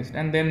optimized,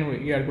 and then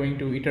we are going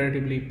to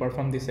iteratively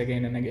perform this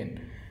again and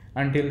again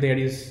until there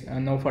is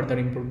no further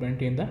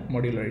improvement in the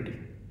modularity.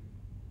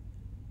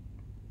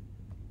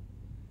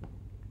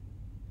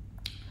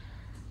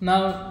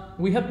 Now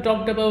we have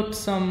talked about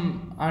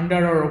some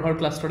under or over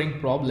clustering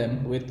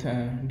problem with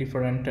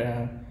different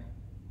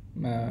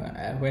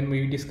when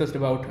we discussed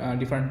about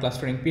different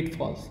clustering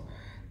pitfalls.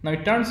 Now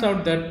it turns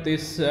out that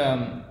this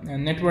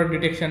network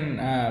detection,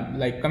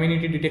 like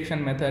community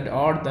detection method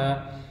or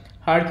the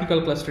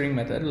hierarchical clustering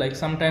method, like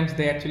sometimes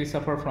they actually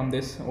suffer from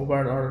this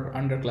over or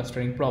under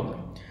clustering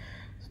problem.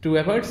 To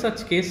avoid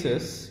such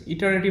cases,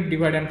 iterative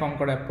divide and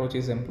conquer approach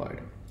is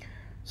employed.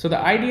 So the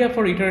idea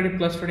for iterative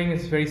clustering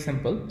is very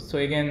simple. So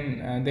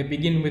again, they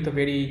begin with a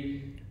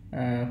very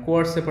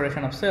coarse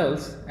separation of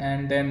cells,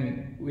 and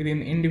then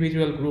within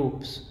individual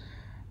groups,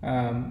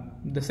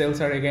 the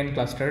cells are again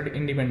clustered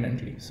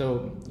independently.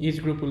 So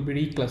each group will be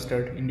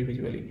reclustered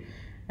individually,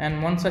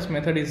 and one such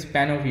method is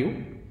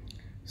PanoView.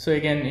 So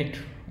again,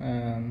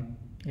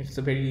 it's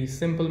a very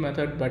simple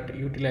method but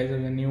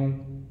utilizes a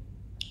new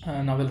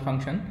novel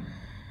function.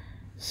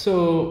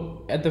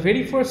 So at the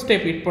very first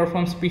step it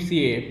performs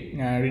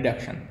PCA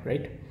reduction,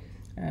 right?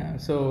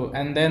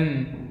 And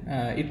then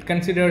it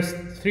considers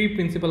three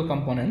principal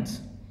components,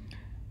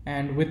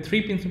 and with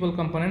three principal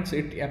components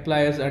it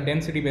applies a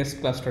density based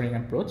clustering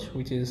approach,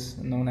 which is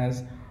known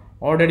as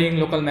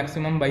ordering local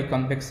maximum by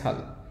convex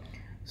hull.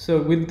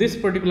 So with this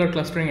particular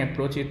clustering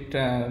approach, it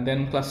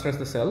then clusters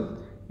the cell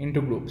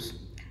into groups.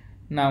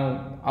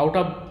 Now out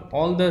of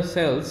all the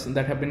cells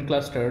that have been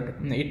clustered,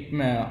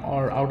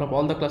 or out of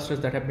all the clusters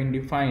that have been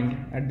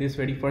defined at this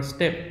very first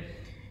step,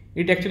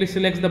 it actually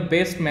selects the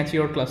best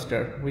mature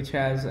cluster which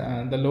has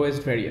the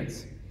lowest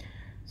variance.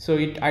 So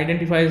it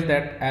identifies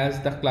that as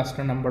the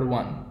cluster number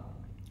 1,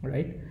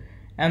 right?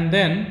 And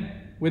then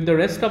with the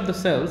rest of the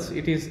cells,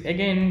 it is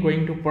again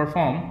going to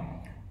perform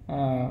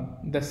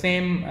the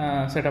same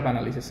set of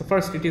analysis. So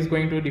first it is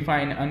going to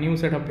define a new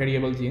set of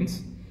variable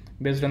genes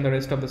based on the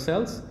rest of the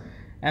cells,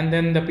 and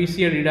then the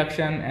PCA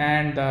reduction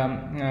and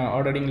the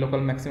ordering local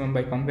maximum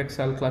by convex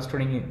cell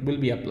clustering will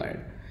be applied,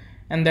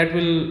 and that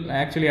will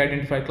actually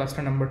identify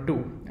cluster number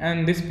 2,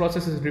 and this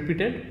process is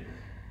repeated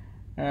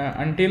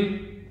until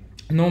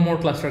no more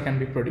cluster can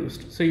be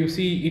produced. So you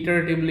see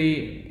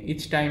iteratively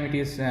each time it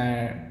is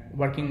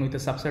working with a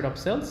subset of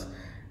cells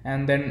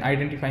and then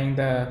identifying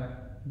the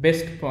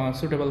best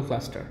suitable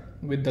cluster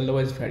with the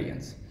lowest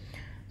variance.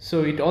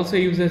 So it also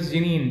uses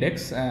Gini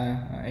index,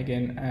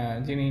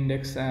 Gini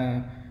index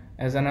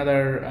as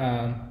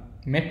another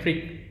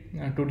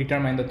metric to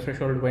determine the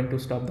threshold when to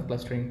stop the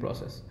clustering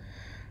process.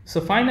 So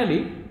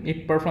finally,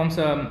 it performs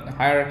a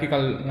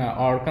hierarchical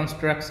or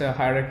constructs a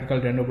hierarchical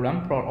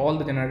dendrogram for all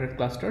the generated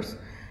clusters,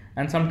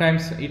 and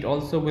sometimes it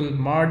also will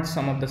merge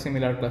some of the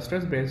similar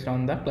clusters based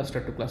on the cluster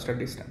to cluster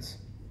distance.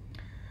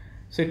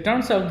 So it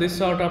turns out this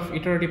sort of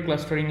iterative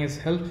clustering is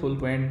helpful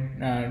when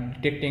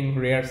detecting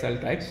rare cell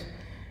types,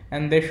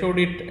 and they showed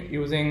it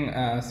using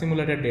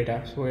simulated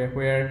data, so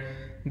where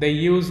they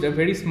used a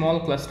very small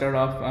cluster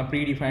of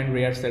predefined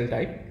rare cell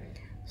type.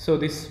 So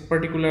this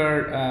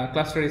particular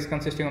cluster is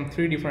consisting of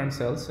 3 different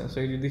cells.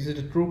 So this is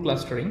the true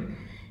clustering,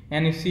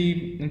 and you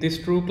see this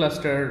true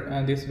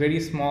cluster, this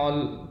very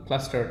small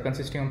cluster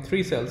consisting of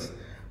 3 cells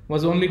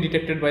was only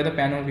detected by the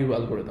PanoView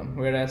algorithm,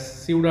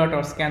 whereas CUDAT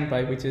or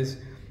ScanPy, which is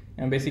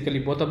basically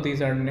both of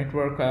these are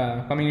network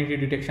community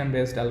detection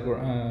based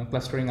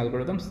clustering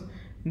algorithms,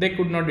 they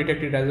could not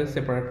detect it as a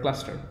separate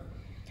cluster.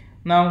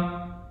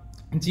 Now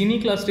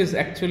Gini cluster is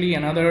actually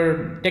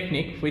another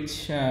technique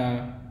which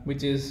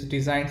is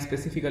designed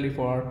specifically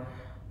for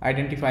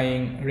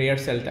identifying rare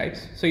cell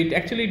types. So it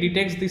actually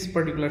detects this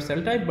particular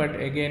cell type, but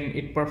again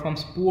it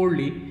performs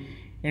poorly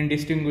in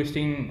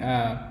distinguishing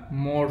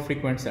more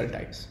frequent cell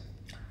types.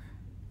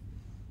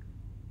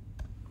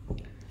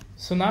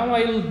 So now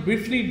I will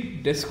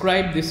briefly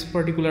describe this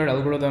particular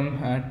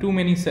algorithm, too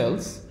many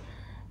cells,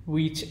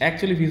 which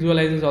actually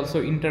visualizes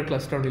also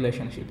intercluster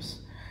relationships.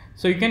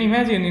 So you can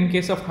imagine in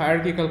case of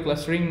hierarchical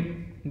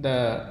clustering,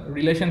 the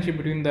relationship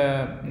between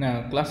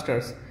the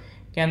clusters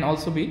can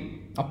also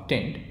be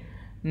obtained.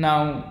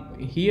 Now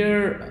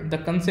here the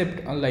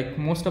concept, like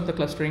most of the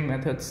clustering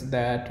methods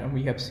that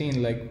we have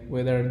seen, like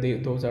whether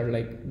those are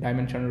like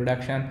dimension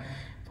reduction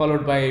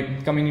followed by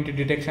community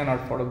detection or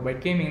followed by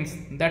k-means,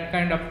 that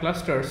kind of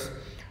clusters,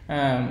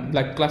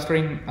 like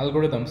clustering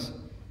algorithms,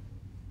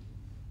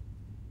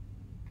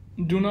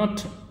 do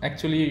not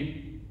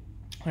actually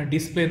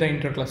display the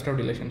intercluster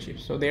relationship.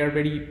 So they are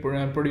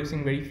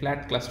producing very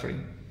flat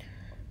clustering,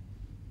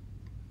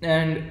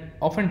 and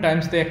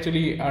oftentimes they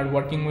actually are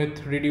working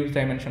with reduced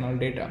dimensional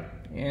data.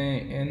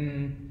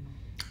 In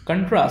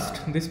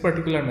contrast, this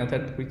particular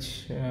method,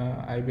 which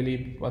I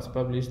believe was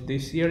published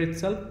this year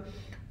itself,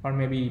 or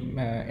maybe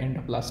end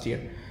of last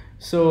year,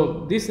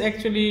 so this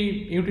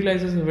actually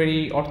utilizes a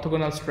very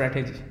orthogonal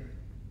strategy.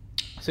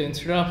 So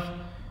instead of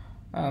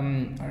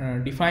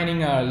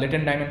defining a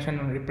latent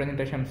dimension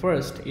representation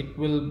first, it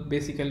will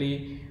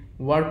basically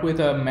work with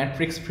a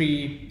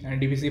matrix-free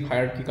divisive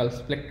hierarchical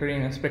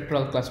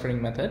spectral clustering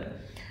method.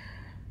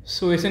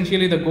 So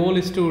essentially the goal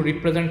is to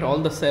represent all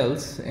the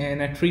cells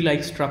in a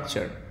tree-like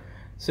structure.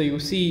 So you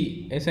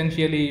see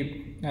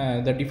essentially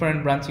the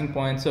different branching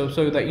points. So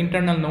the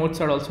internal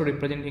nodes are also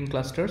representing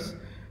clusters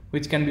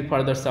which can be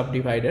further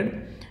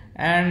subdivided,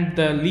 and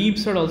the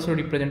leaves are also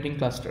representing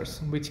clusters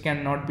which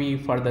cannot be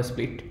further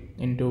split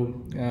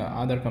into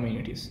other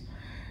communities.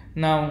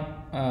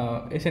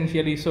 Now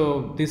essentially,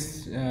 so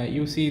this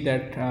you see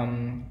that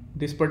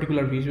this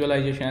particular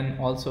visualization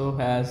also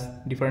has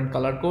different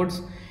color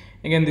codes.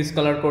 Again, these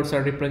color codes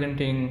are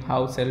representing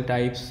how cell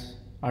types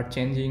are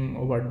changing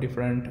over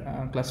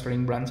different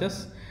clustering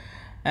branches,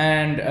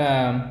 and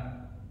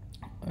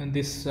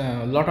this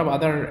lot of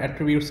other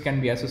attributes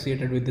can be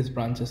associated with these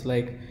branches,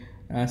 like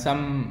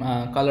some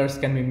colors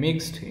can be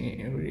mixed,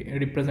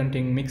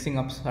 representing mixing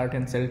of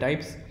certain cell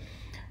types,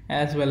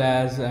 as well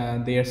as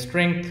their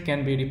strength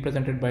can be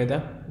represented by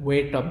the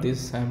weight of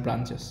these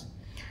branches.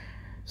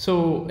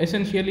 So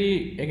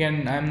essentially,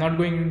 again, I am not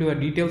going into the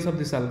details of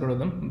this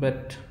algorithm,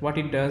 but what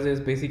it does is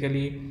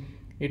basically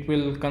it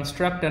will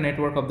construct a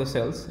network of the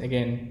cells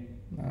again.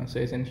 So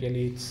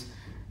essentially it's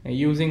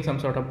using some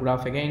sort of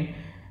graph again,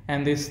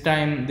 and this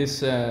time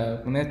this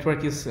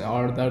network is,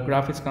 or the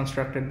graph is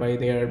constructed by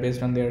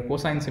based on their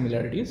cosine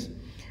similarities,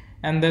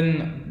 and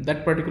then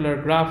that particular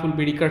graph will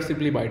be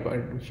recursively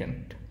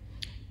bipartitioned.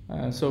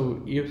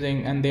 So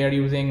they are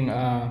using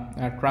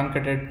a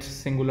truncated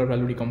singular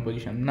value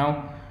decomposition.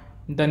 Now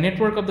the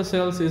network of the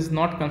cells is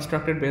not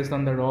constructed based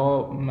on the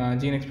raw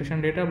gene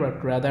expression data,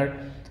 but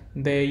rather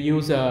they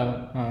use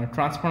a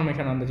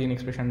transformation on the gene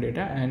expression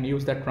data and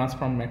use that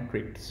transform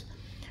matrix.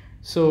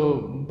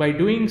 So by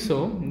doing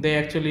so, they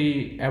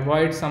actually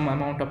avoid some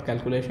amount of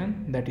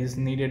calculation that is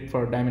needed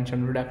for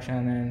dimension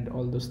reduction and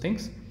all those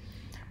things.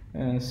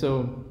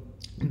 So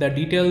the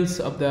details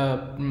of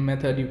the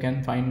method you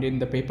can find in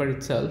the paper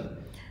itself,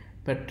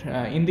 but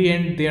in the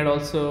end they are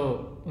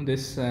also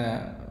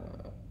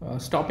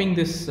stopping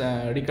this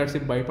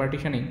recursive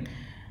bipartitioning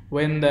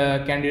when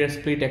the candidate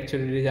split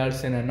actually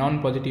results in a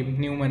non-positive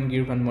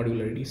Newman-given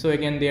modularity. So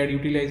again, they are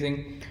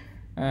utilizing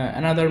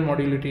another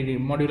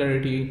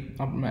modularity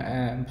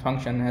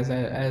function as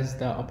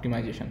the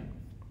optimization.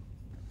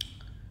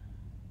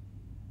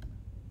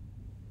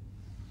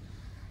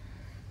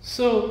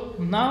 So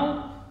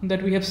now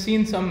that we have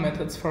seen some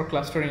methods for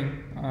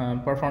clustering,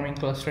 performing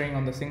clustering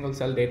on the single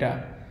cell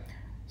data,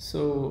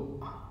 so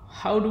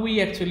how do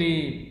we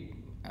actually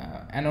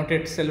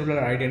annotate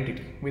cellular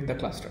identity with the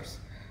clusters?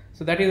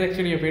 So that is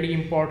actually a very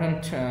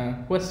important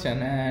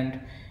question,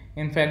 and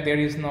in fact there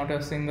is not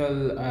a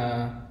single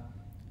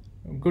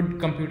good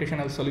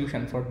computational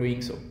solution for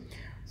doing so.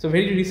 So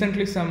very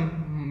recently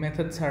some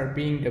methods are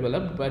being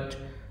developed, but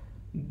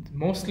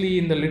mostly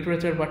in the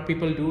literature what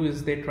people do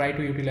is they try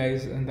to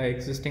utilize the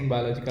existing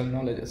biological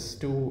knowledges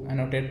to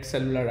annotate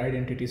cellular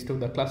identities to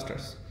the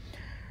clusters.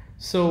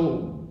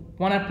 So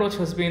one approach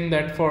has been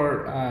that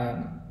for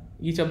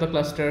each of the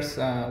clusters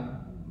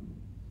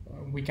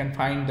we can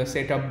find the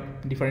set of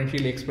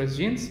differentially expressed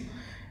genes,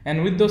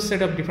 and with those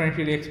set of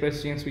differentially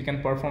expressed genes we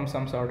can perform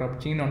some sort of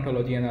gene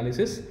ontology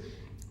analysis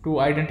to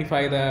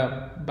identify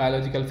the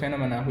biological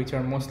phenomena which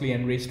are mostly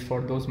enriched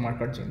for those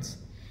marker genes.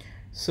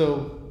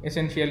 So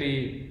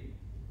essentially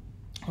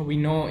we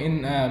know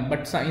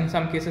but in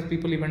some cases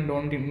people even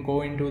don't even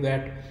go into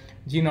that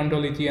gene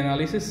ontology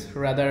analysis.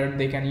 Rather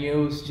they can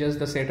use just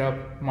the set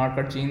of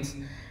marker genes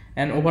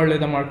and overlay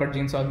the marker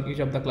genes on each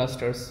of the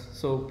clusters.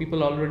 So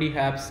people already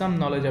have some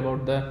knowledge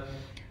about the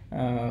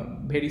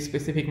very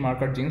specific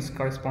marker genes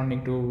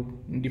corresponding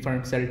to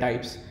different cell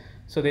types.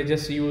 So they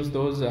just use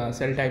those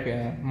cell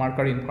type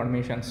marker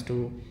informations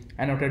to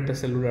annotate the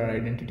cellular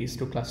identities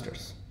to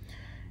clusters.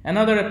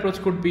 Another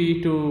approach could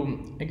be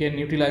to again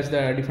utilize the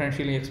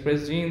differentially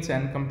expressed genes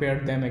and compare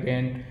them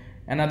again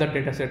another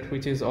dataset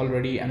which is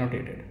already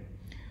annotated.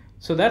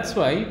 So that's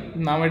why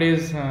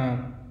nowadays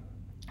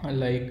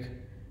like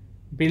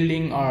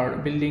building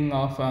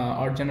of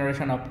or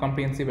generation of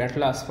comprehensive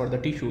atlas for the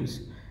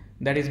tissues,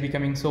 that is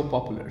becoming so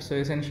popular. So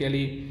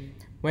essentially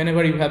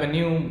whenever you have a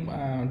new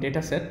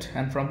data set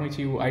and from which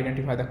you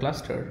identify the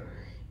cluster,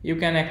 you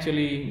can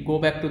actually go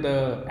back to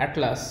the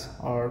atlas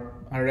or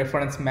a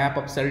reference map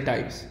of cell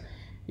types.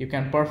 You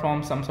can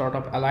perform some sort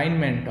of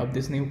alignment of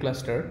this new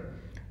cluster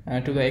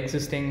to the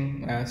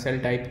existing cell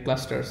type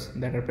clusters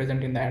that are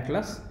present in the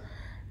atlas,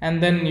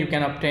 and then you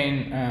can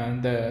obtain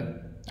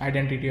the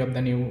identity of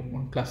the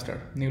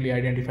newly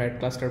identified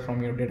cluster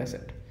from your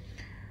dataset.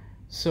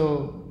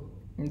 So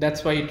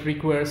that's why it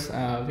requires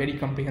very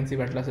comprehensive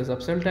atlases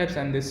of cell types,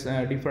 and this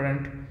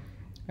different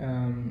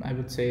I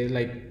would say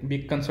like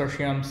big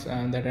consortiums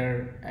that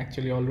are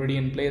actually already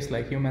in place,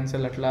 like Human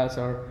Cell Atlas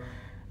or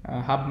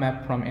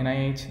HubMap from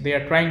NIH. They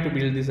are trying to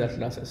build these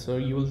atlases. So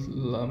you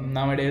will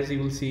nowadays you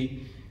will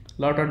see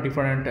a lot of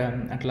different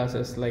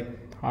atlases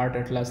like Heart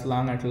Atlas,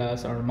 Lung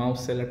Atlas, or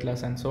Mouse Cell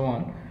Atlas, and so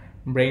on,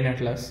 Brain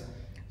Atlas.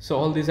 So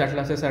all these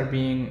atlases are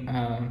being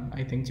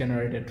I think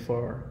generated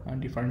for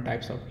different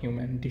types of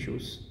human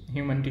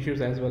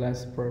tissues as well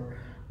as for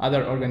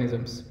other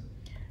organisms.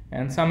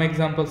 And some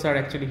examples are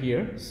actually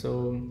here.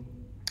 So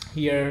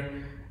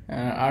here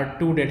are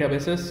two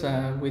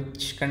databases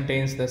which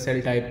contains the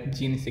cell type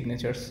gene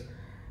signatures.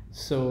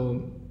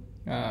 So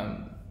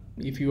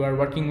if you are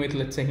working with,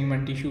 let's say,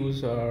 human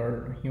tissues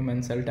or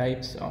human cell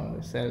types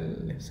or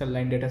cell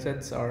line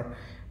datasets, or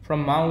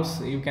from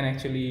mouse, you can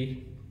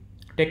actually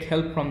take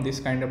help from this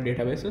kind of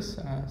databases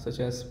such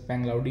as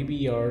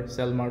PangLawDB or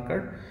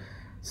CellMarker.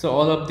 So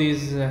all of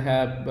these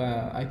have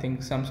I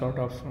think some sort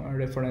of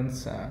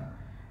reference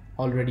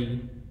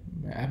already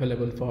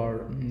available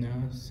for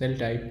cell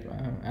type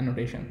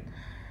annotation.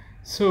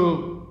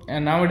 So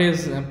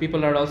nowadays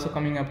people are also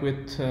coming up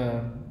with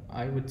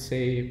I would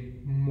say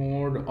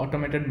more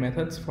automated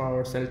methods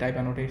for cell type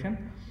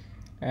annotation,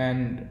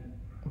 and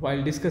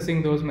while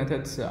discussing those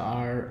methods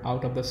are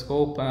out of the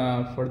scope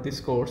for this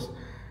course,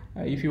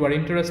 if you are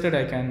interested,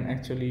 I can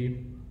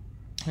actually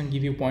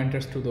give you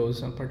pointers to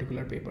those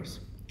particular papers.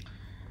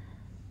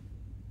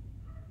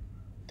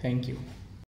 Thank you.